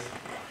stress.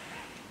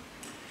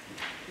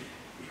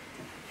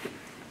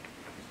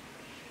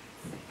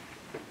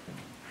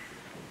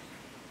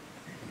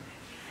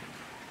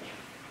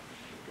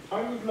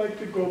 I would like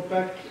to go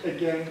back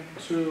again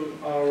to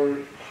our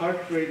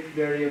heart rate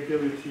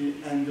variability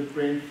and the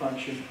brain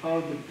function, how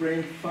the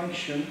brain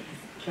function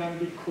can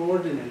be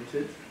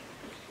coordinated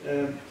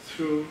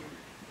through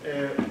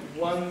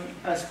one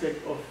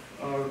aspect of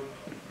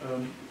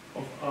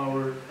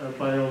our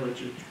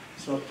biology.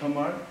 So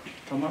Tamar,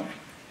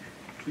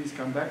 please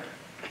come back.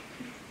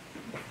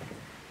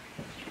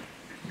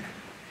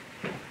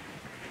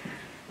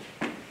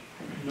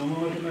 No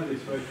more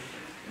mathematics, right?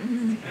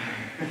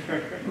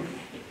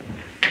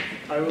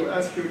 I will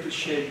ask you to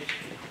shake.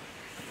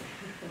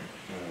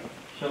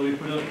 Shall we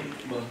put up?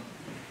 Well,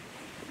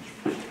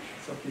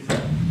 So please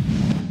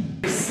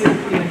sit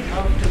in a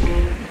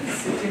comfortable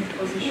sitting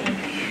position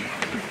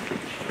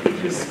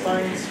with your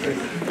spine straight.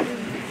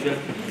 yeah.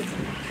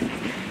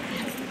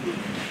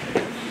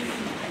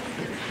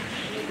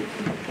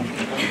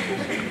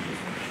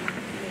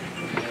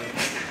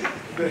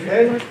 The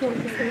head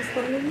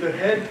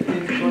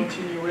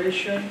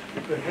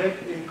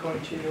in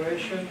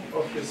continuation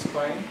of your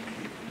spine.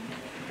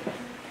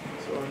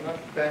 So not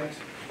bent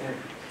or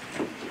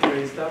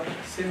raised up,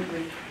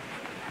 simply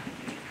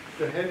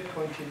the head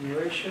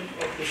continuation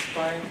of the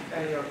spine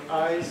and your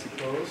eyes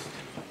closed.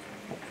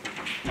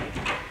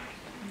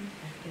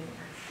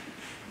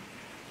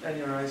 And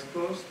your eyes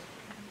closed.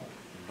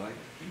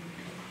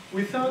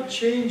 Without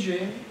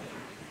changing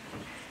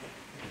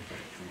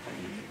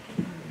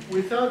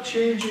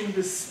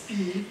the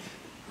speed,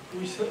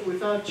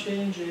 without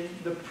changing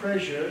the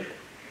pressure,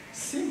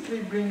 simply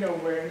bring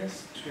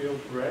awareness to your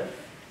breath.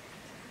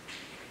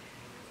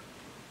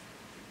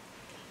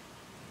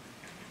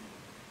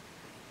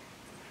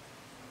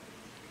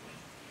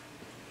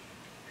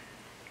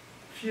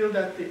 Feel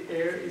that the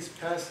air is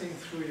passing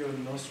through your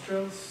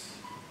nostrils.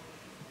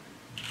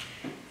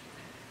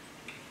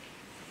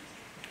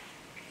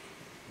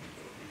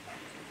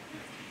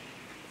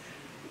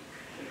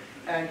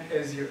 And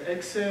as you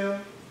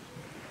exhale,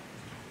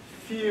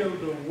 feel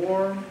the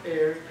warm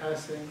air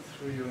passing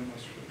through your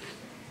nostrils.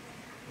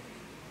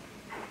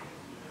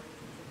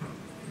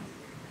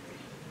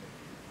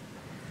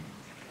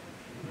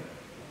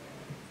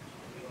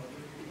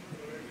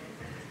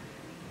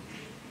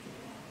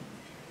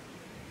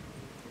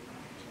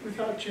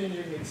 Without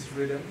changing its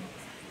rhythm,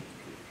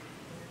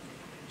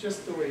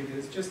 just the way it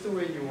is, just the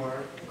way you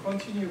are,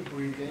 continue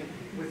breathing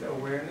with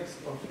awareness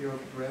of your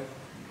breath,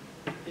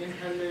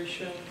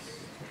 inhalations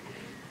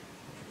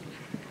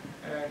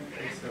and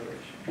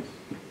exhalations.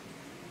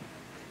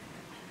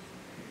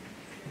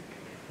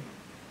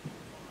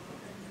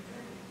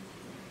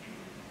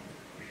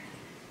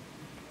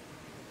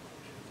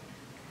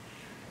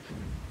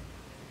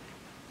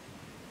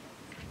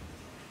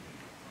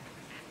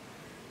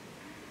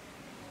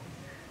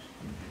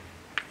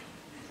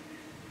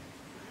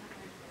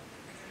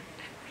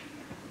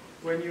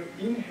 when you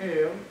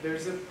inhale,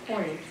 there's a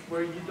point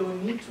where you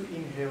don't need to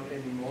inhale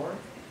anymore.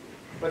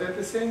 But at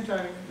the same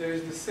time, there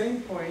is the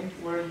same point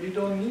where you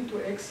don't need to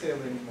exhale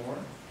anymore.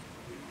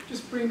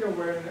 Just bring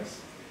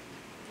awareness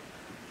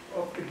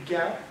of the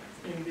gap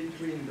in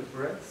between the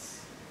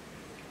breaths.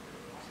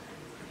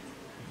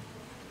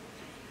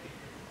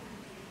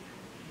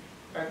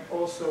 And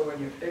also when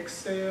you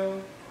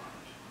exhale,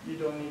 you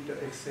don't need to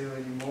exhale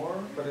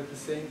anymore, but at the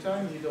same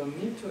time, you don't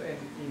need to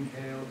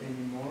inhale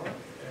anymore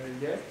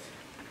yet.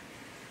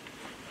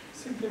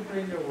 Simply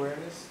bring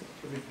awareness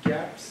to the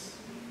gaps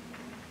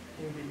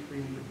in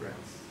between the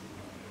breaths.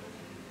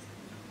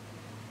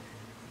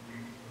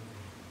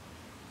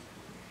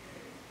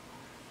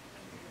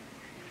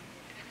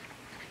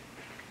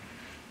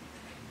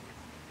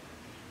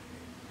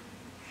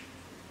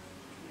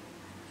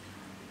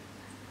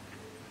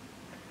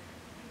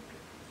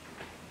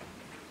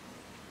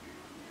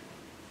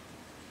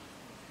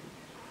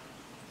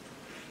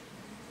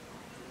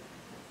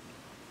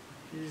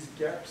 These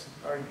gaps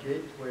are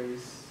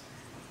gateways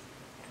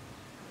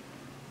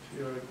to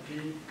your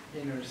deep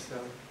inner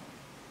self.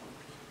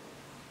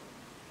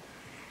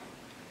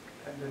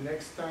 And the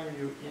next time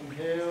you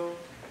inhale,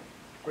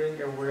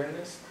 bring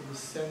awareness to the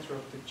center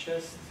of the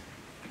chest,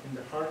 in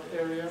the heart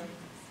area.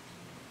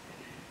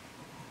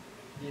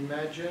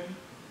 Imagine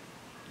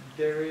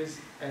there is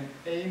an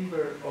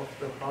amber of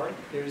the heart,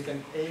 there is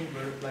an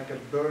amber like a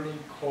burning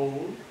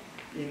coal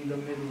in the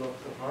middle of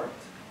the heart.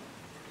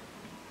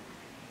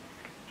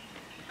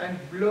 And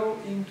blow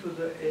into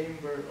the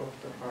amber of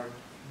the heart.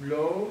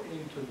 Blow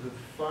into the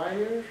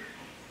fire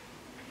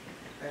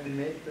and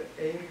make the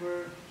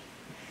amber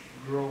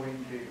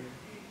growing bigger.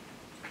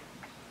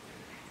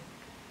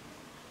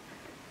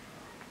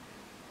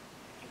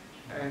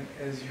 And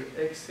as you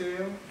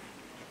exhale,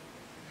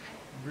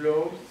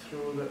 blow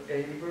through the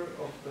amber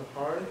of the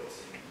heart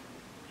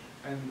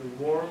and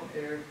the warm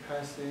air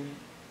passing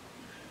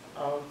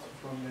out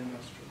from the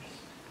nostrils.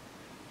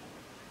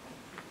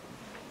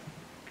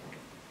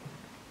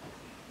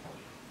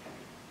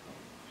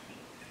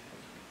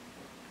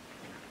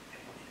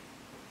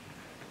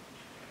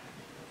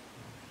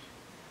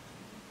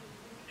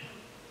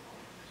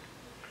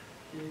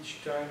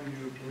 Each time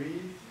you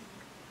breathe,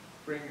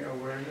 bring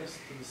awareness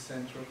to the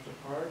center of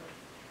the heart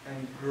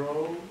and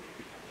grow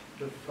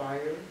the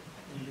fire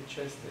in the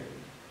chest area.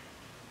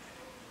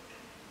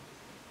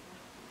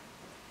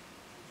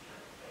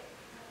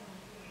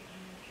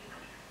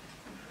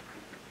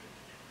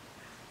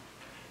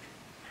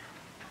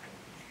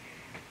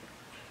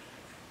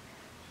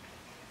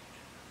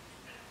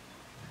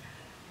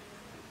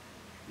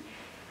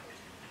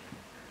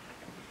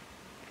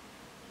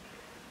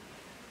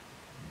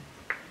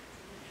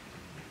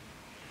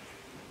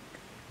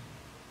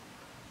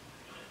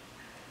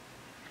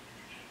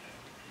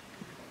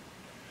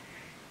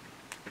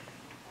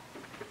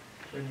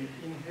 When you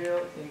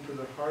inhale into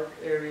the heart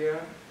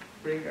area,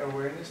 bring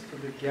awareness to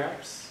the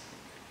gaps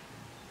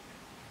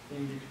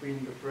in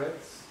between the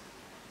breaths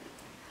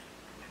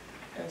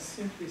and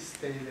simply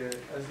stay there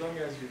as long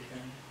as you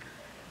can.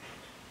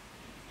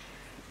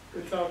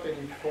 Without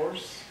any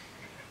force,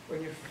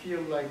 when you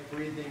feel like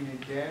breathing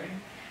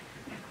again,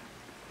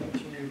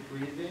 continue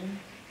breathing,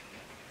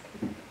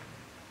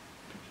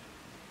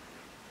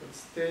 but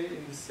stay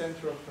in the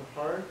center of the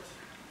heart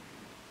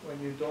when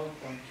you don't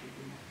want to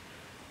breathe.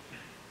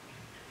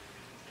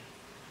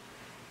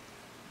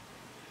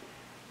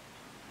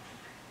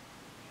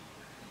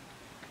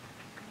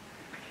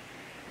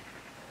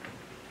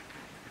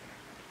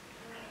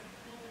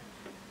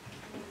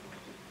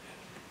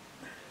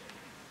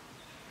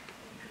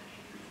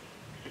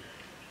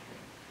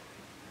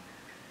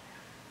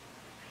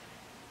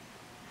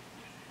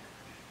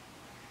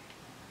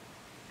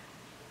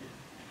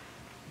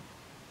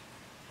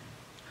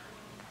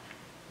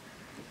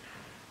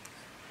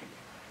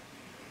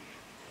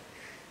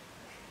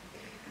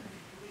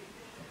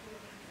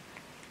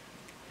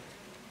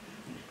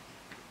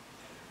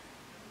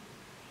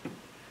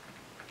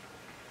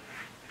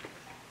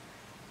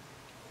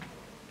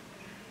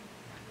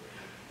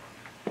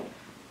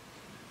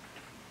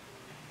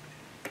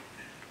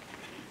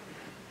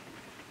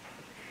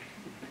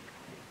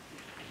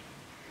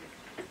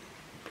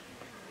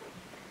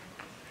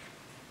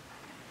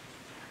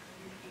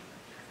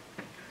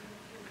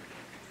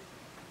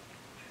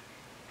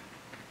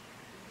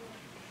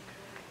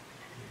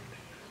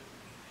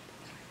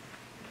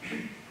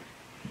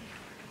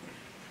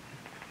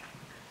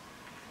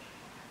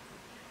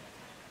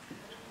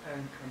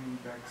 And coming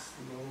back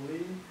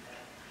slowly.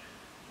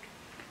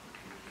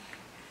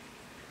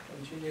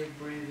 Continue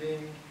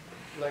breathing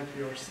like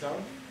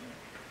yourself,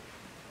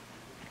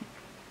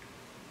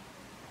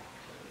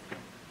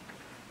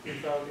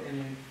 without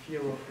any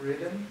feel of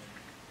rhythm.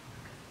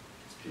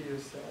 Just be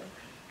yourself.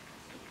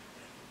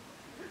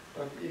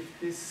 But if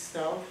this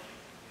self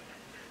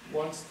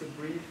wants to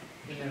breathe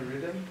in a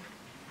rhythm,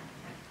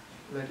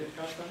 let it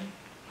happen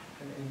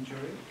and enjoy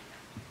it.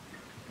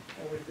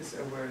 And with this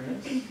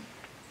awareness,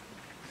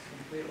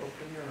 simply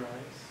open your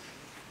eyes.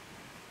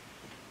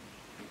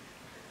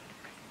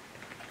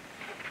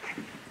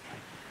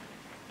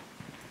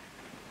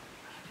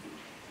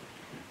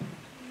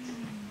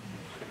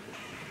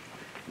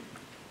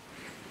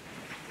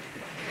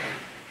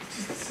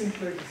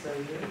 simple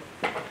exercise,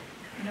 right?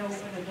 No,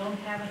 but I don't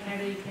have a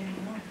headache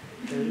anymore.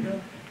 There you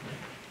go.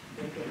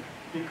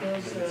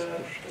 Because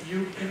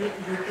you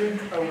bring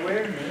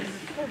awareness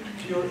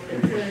to your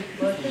etheric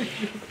body.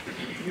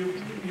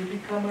 You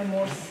become a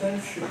more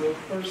sensible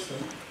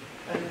person,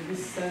 and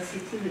this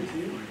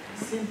sensitivity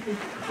simply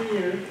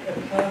cleared a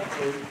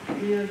pathway,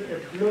 cleared a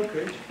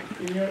blockage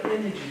in your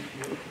energy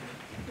field.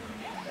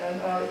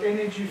 And our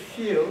energy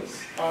fields,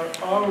 our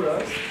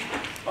auras,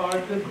 are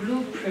the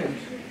blueprint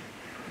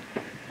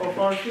of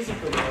our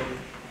physical body.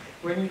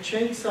 When you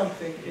change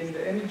something in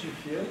the energy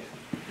field,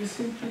 you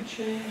simply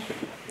change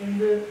in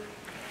the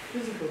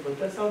physical body.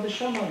 That's how the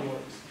shaman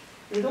works.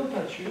 They don't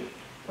touch you,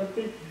 but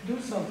they do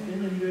something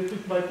in the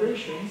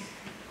vibrations,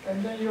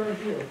 and then you are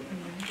healed.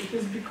 It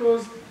is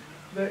because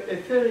the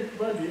etheric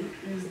body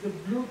is the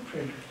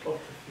blueprint of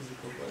the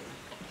physical body.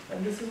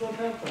 And this is what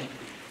happened.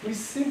 We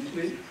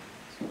simply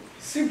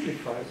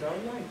simplified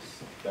our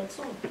lives. That's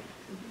all.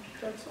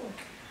 That's all.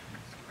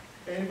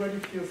 Anybody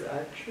feels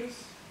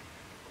anxious?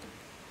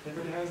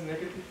 Anybody has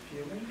negative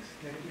feelings,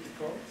 negative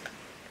thoughts?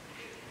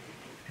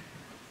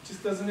 It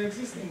just doesn't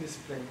exist in this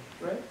plane,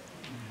 right?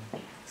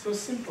 So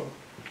simple.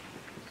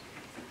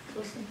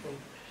 So simple.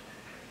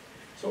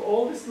 So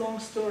all this long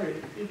story,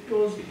 it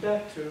goes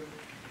back to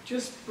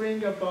just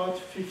bring about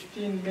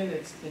 15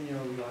 minutes in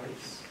your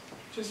lives.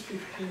 Just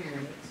 15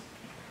 minutes.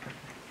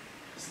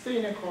 Stay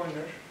in a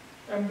corner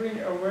and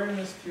bring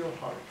awareness to your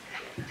heart.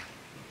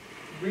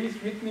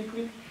 Breathe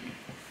rhythmically,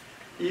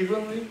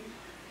 evenly,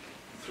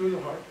 through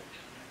the heart,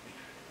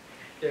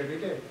 every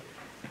day.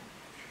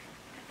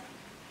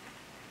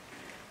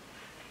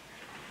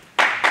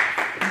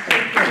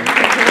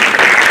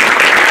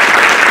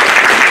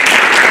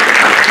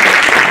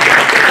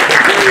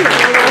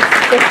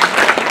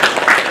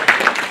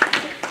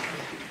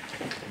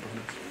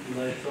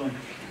 Lights on.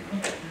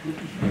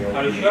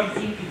 Are you sure?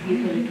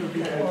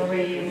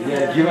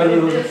 Yeah, give a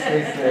little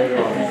space to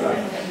everyone.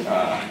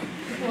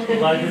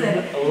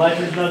 Life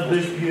is not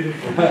this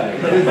beautiful.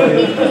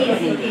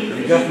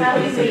 You just have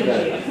to say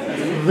that.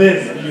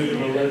 This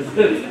beautiful. That's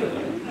it.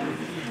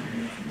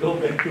 Go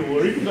back to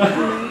work.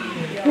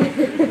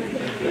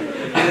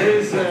 There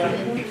is,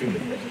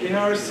 in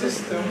our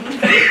system,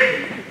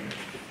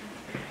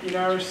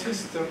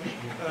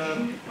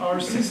 our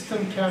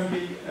system can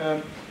be,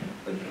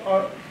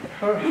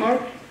 her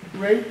heart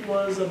rate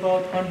was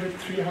about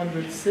 103,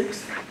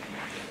 106.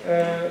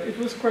 It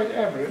was quite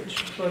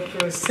average,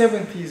 but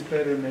 70 is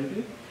better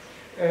maybe.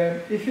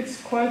 If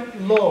it's quite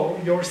low,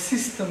 your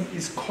system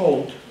is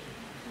cold,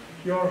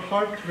 your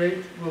heart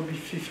rate will be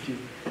 50.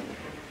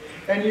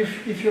 And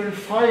if you're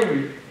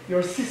fiery,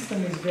 your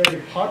system is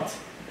very hot,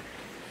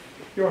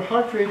 your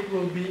heart rate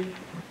will be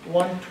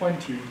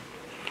 120.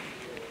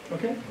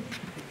 Okay?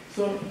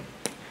 So,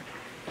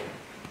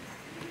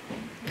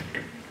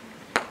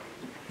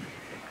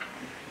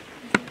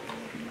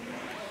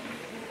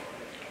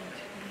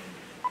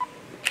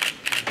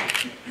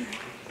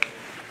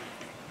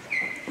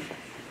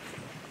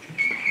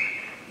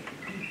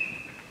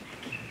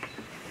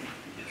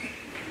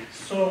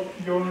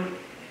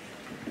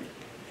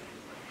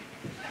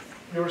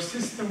 your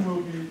system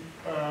will be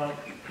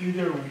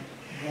either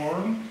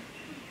warm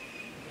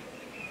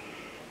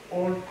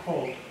or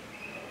cold.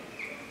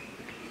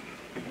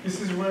 This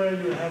is where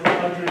you have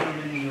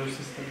adrenaline in your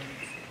system.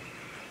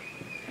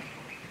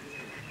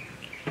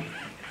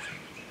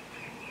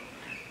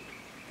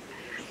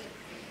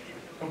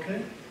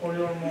 Okay? Or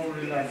you're more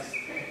relaxed.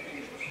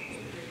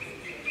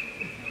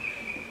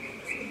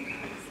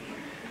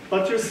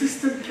 But your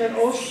system can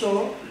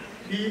also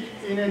be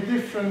in a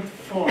different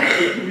form.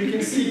 We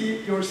can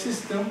see your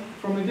system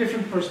from a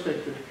different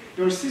perspective.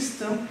 Your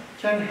system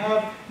can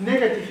have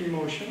negative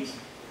emotions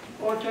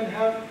or can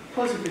have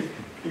positive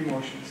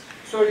emotions.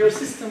 So your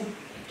system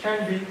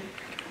can be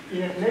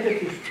in a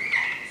negative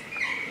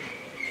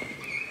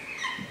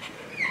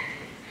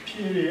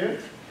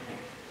period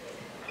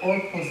or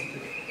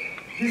positive.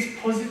 This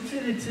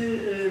positivity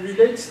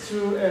relates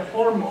to a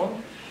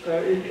hormone.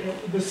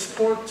 The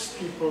sports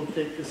people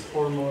take this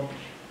hormone,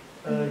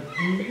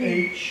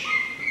 DHEA,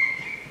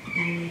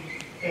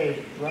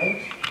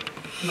 right?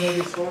 You know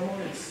this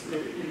hormone, it's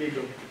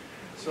illegal.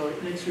 So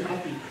it makes you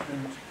happy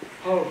and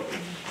powerful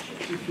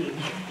to feel.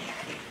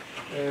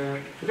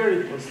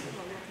 Very positive.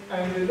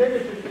 And the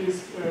negative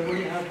is when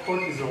you have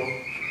cortisol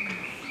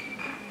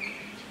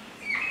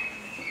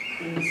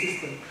in the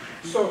system.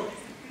 So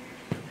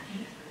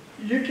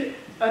you can,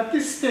 at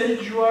this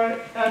stage, you are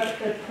at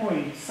a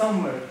point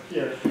somewhere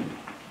here.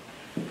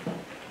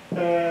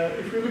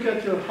 If we look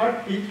at your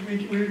heartbeat,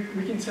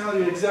 we can tell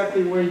you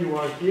exactly where you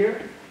are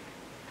here,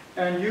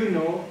 and you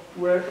know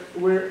where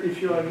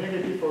if you are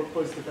negative or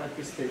positive at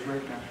this stage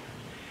right now.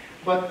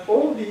 But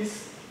all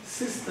these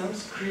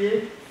systems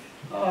create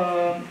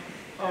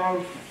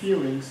our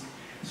feelings.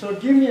 So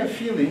give me a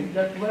feeling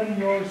that when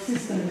your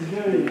system is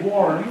very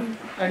warm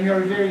and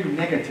you're very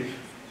negative.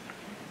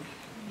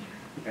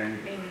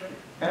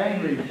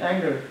 Angry,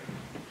 anger.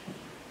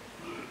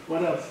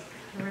 What else?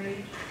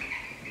 Rage.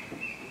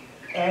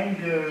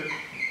 Anger,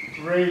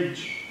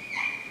 rage.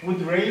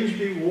 Would rage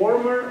be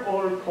warmer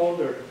or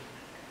colder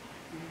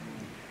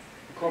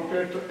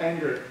compared to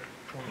anger?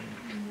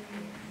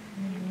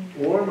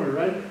 Warmer,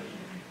 right?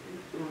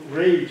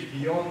 Rage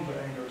beyond the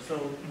anger.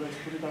 So let's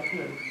put it up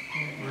here.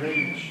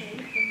 Rage.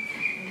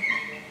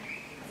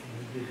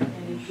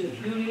 And if you're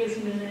furious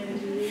in the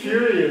negative.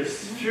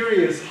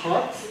 Furious,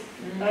 hot,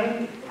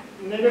 and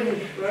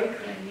negative, right?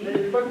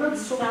 Negative, but not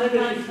so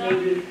negative,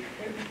 maybe.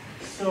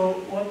 So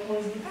what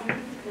was the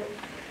thing?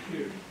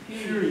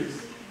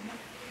 Furious.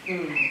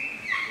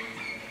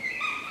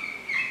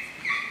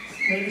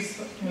 Maybe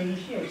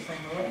here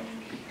somewhere, right?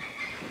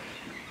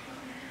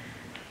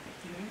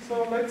 So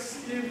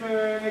let's give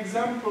an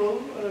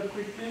example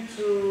quickly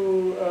to,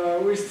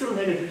 we're still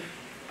negative,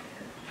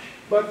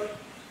 but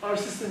our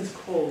system is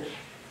cold.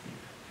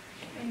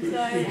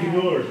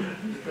 Ignored.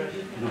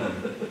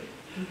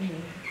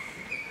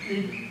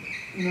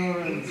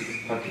 Ignorance.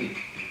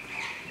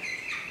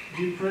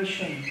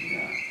 Depression.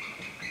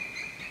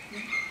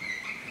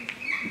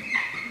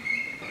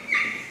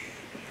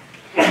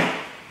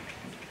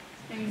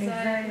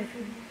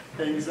 Anxiety.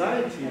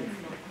 Anxiety.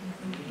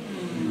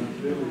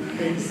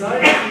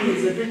 Anxiety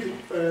is a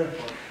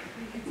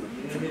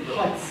bit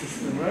hot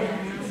system, right?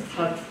 It's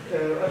hot.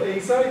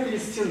 Anxiety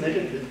is still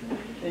negative.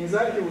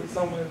 Anxiety would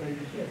somewhere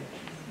maybe here.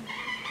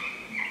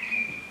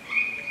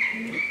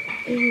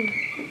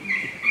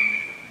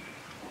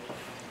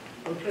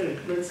 Okay,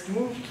 let's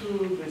move to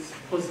this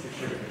positive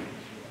area.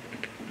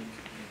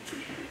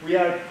 We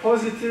are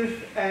positive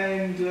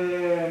and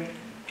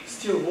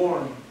still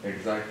warm.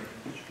 Exactly.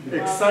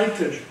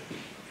 Excited.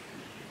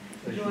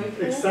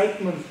 Joyful.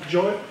 Excitement,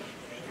 joy.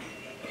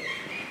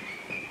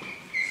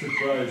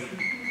 Surprised.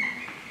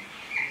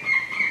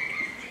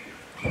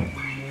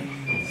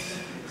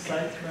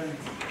 Excitement,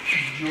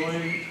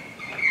 joy,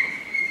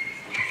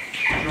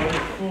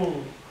 joyful.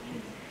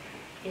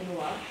 In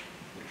love.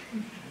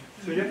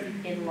 So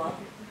again, In love.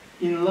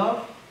 in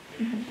love.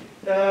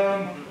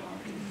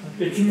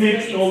 It's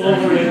mixed all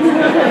over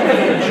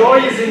it. Joy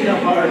is in the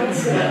heart.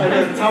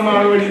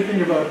 Tamar, what do you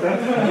think about that?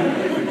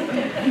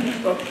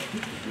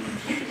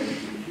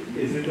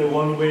 Is it a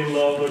one-way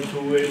love or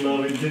two-way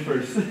love? It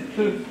differs.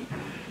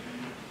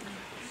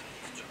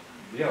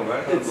 Yeah,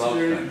 where does It's love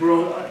very stand?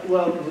 broad.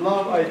 Well,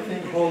 love, I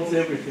think, holds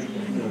everything.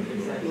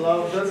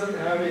 Love doesn't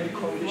have any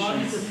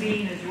Love is a conditions.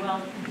 feeling as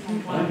well.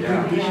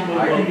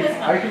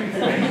 Yeah, I can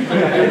explain.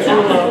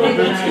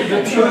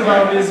 The true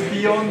love is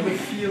beyond the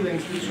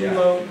feelings.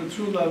 The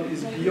true love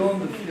is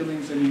beyond the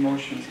feelings and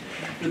emotions.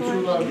 The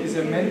true love is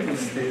a mental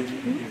state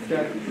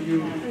that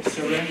you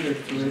surrender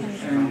to it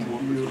and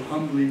you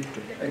humbly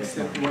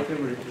accept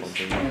whatever it is,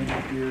 and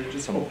you're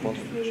just open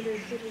to it.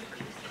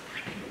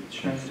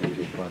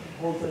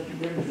 Hold that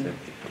together.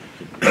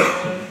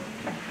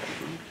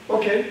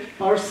 Okay,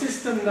 our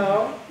system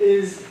now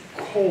is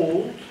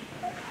cold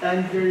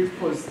and very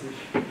positive.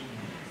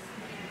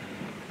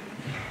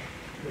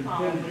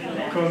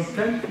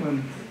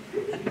 Contentment.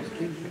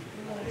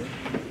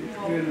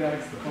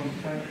 Relaxed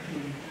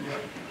contentment.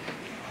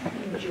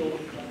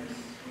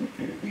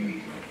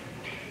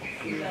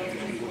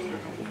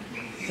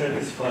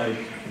 Satisfied.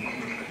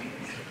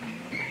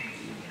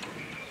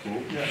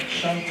 Yeah,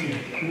 shanti.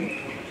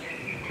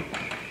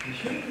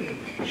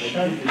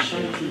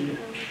 Shanti.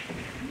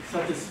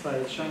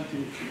 Satisfied,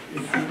 shanti.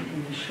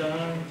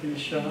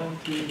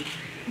 Shanti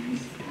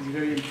is a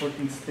very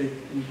important state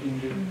in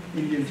the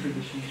Indian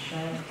tradition.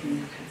 Shanti.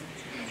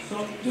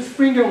 So just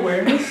bring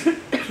awareness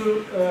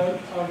to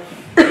our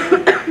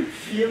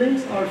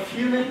feelings.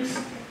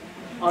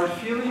 Our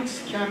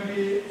feelings can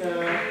be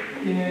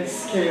in a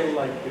scale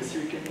like this.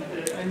 You can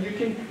and you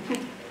can put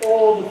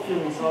all the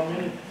feelings. How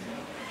many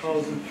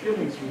thousand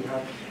feelings we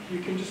have? You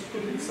can just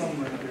put it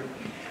somewhere here.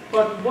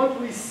 But what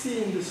we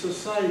see in the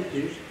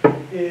society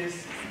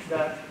is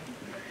that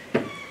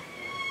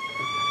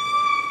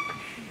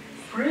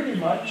pretty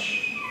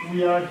much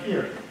we are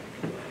here.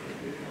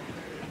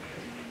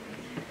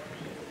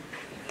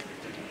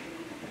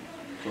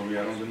 So we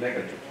are on the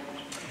negative.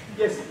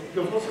 Yes,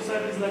 the whole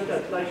society is like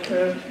that. Like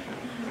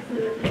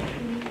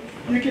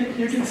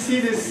you can see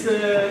this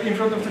in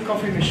front of the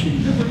coffee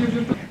machine,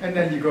 and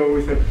then you go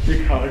with a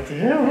big heart.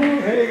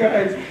 Hey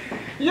guys,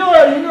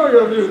 yeah, you know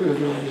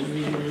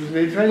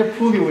they try to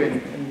pull you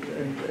in,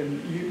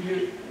 and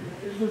you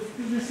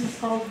this is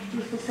how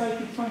the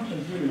society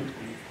functions really.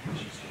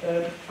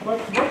 But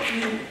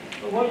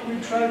what we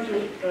try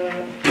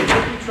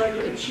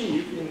to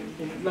achieve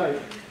in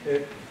life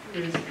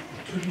is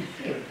to be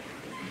here.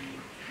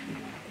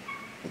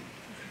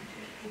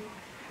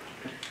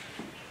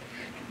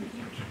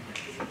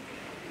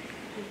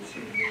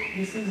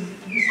 This is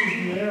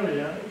the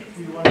area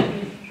we want to be.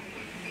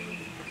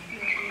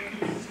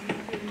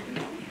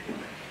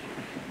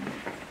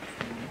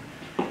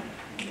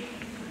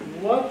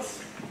 What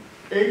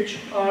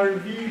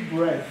HRV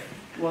breath,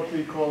 what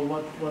we call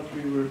what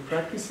we were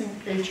practicing,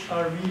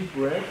 HRV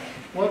breath,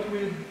 what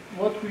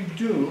we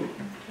do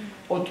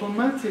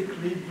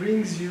automatically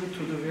brings you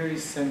to the very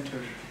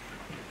center.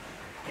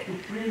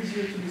 It brings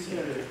you to this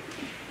area.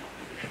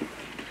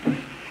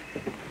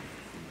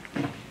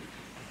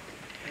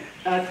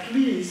 at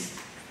least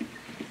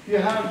you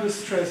have the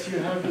stress, you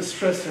have the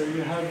stressor,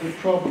 you have the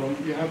problem,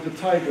 you have the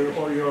tiger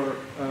or your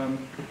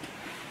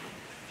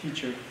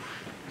teacher,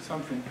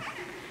 something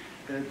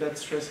that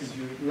stresses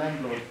you,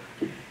 landlord.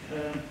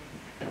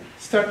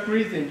 Start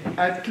breathing.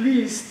 At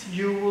least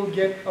you will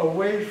get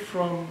away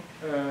from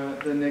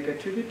the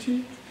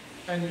negativity,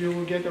 and you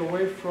will get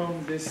away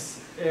from this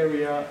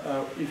area.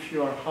 If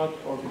you are hot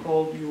or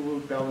cold, you will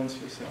balance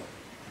yourself.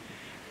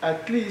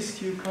 At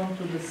least you come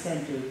to the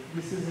center.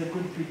 This is a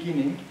good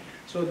beginning.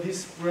 So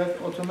this breath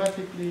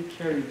automatically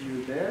carried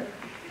you there.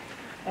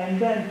 And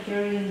then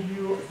carrying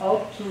you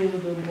out to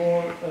the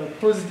more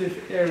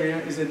positive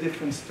area is a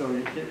different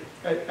story.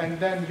 And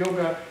then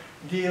yoga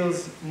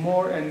deals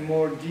more and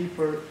more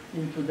deeper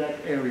into that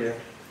area.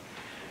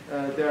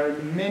 There are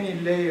many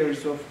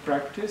layers of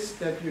practice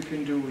that you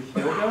can do with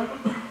yoga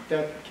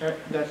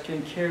that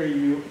can carry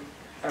you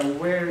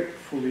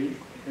awarefully,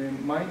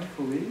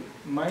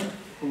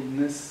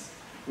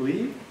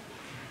 mindfulnessly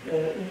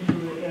into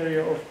the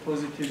area of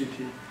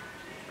positivity,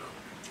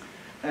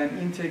 and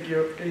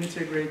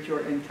integrate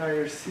your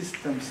entire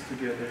systems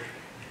together.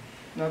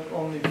 Not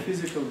only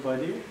physical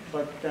body,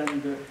 but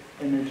then the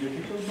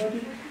energetical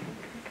body,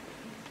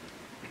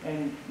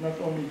 and not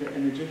only the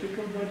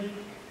energetical body,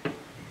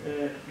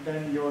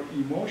 then your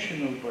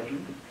emotional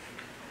body,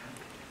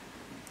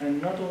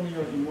 and not only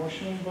your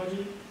emotional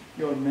body,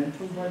 your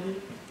mental body,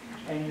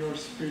 and your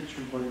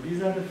spiritual body.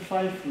 These are the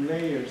 5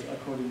 layers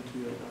according to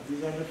yoga.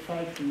 These are the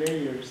 5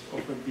 layers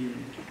of a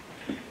being.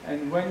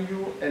 And when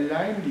you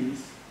align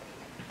these,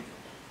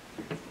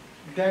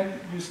 then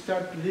you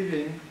start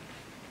living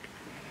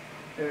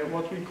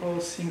what we call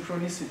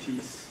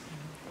synchronicities.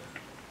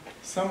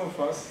 Some of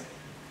us,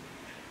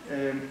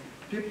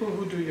 people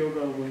who do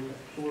yoga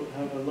will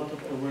have a lot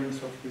of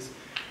awareness of this.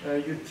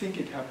 You think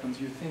it happens,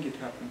 you think it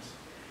happens.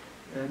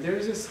 There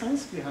is a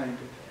science behind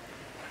it.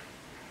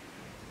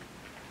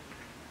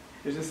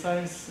 There's a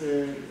science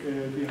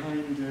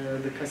behind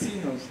the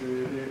casinos,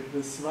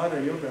 the Svara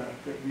yoga.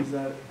 These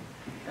are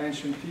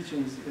ancient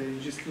teachings.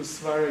 You just do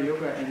Svara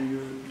yoga and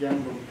you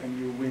gamble and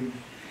you win.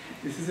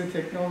 This is a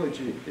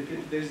technology.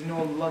 There's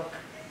no luck.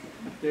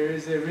 There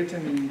is a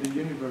rhythm in the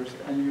universe,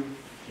 and you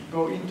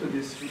go into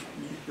this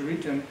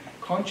rhythm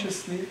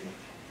consciously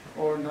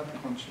or not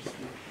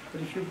consciously.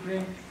 But if you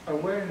bring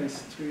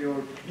awareness to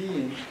your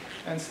being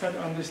and start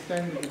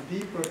understanding the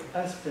deeper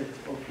aspects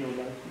of your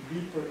life, the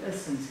deeper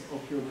essence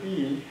of your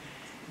being,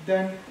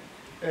 then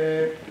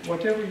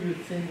whatever you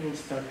think will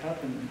start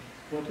happening.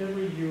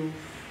 Whatever you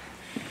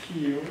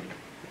feel,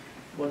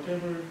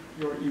 whatever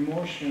your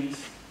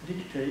emotions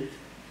dictate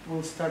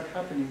will start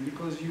happening,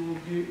 because you will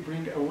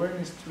bring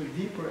awareness to a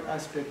deeper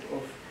aspect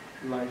of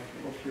life,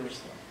 of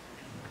yourself.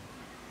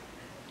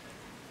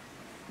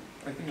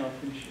 I think I'll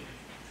finish here.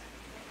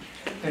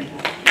 Thank you.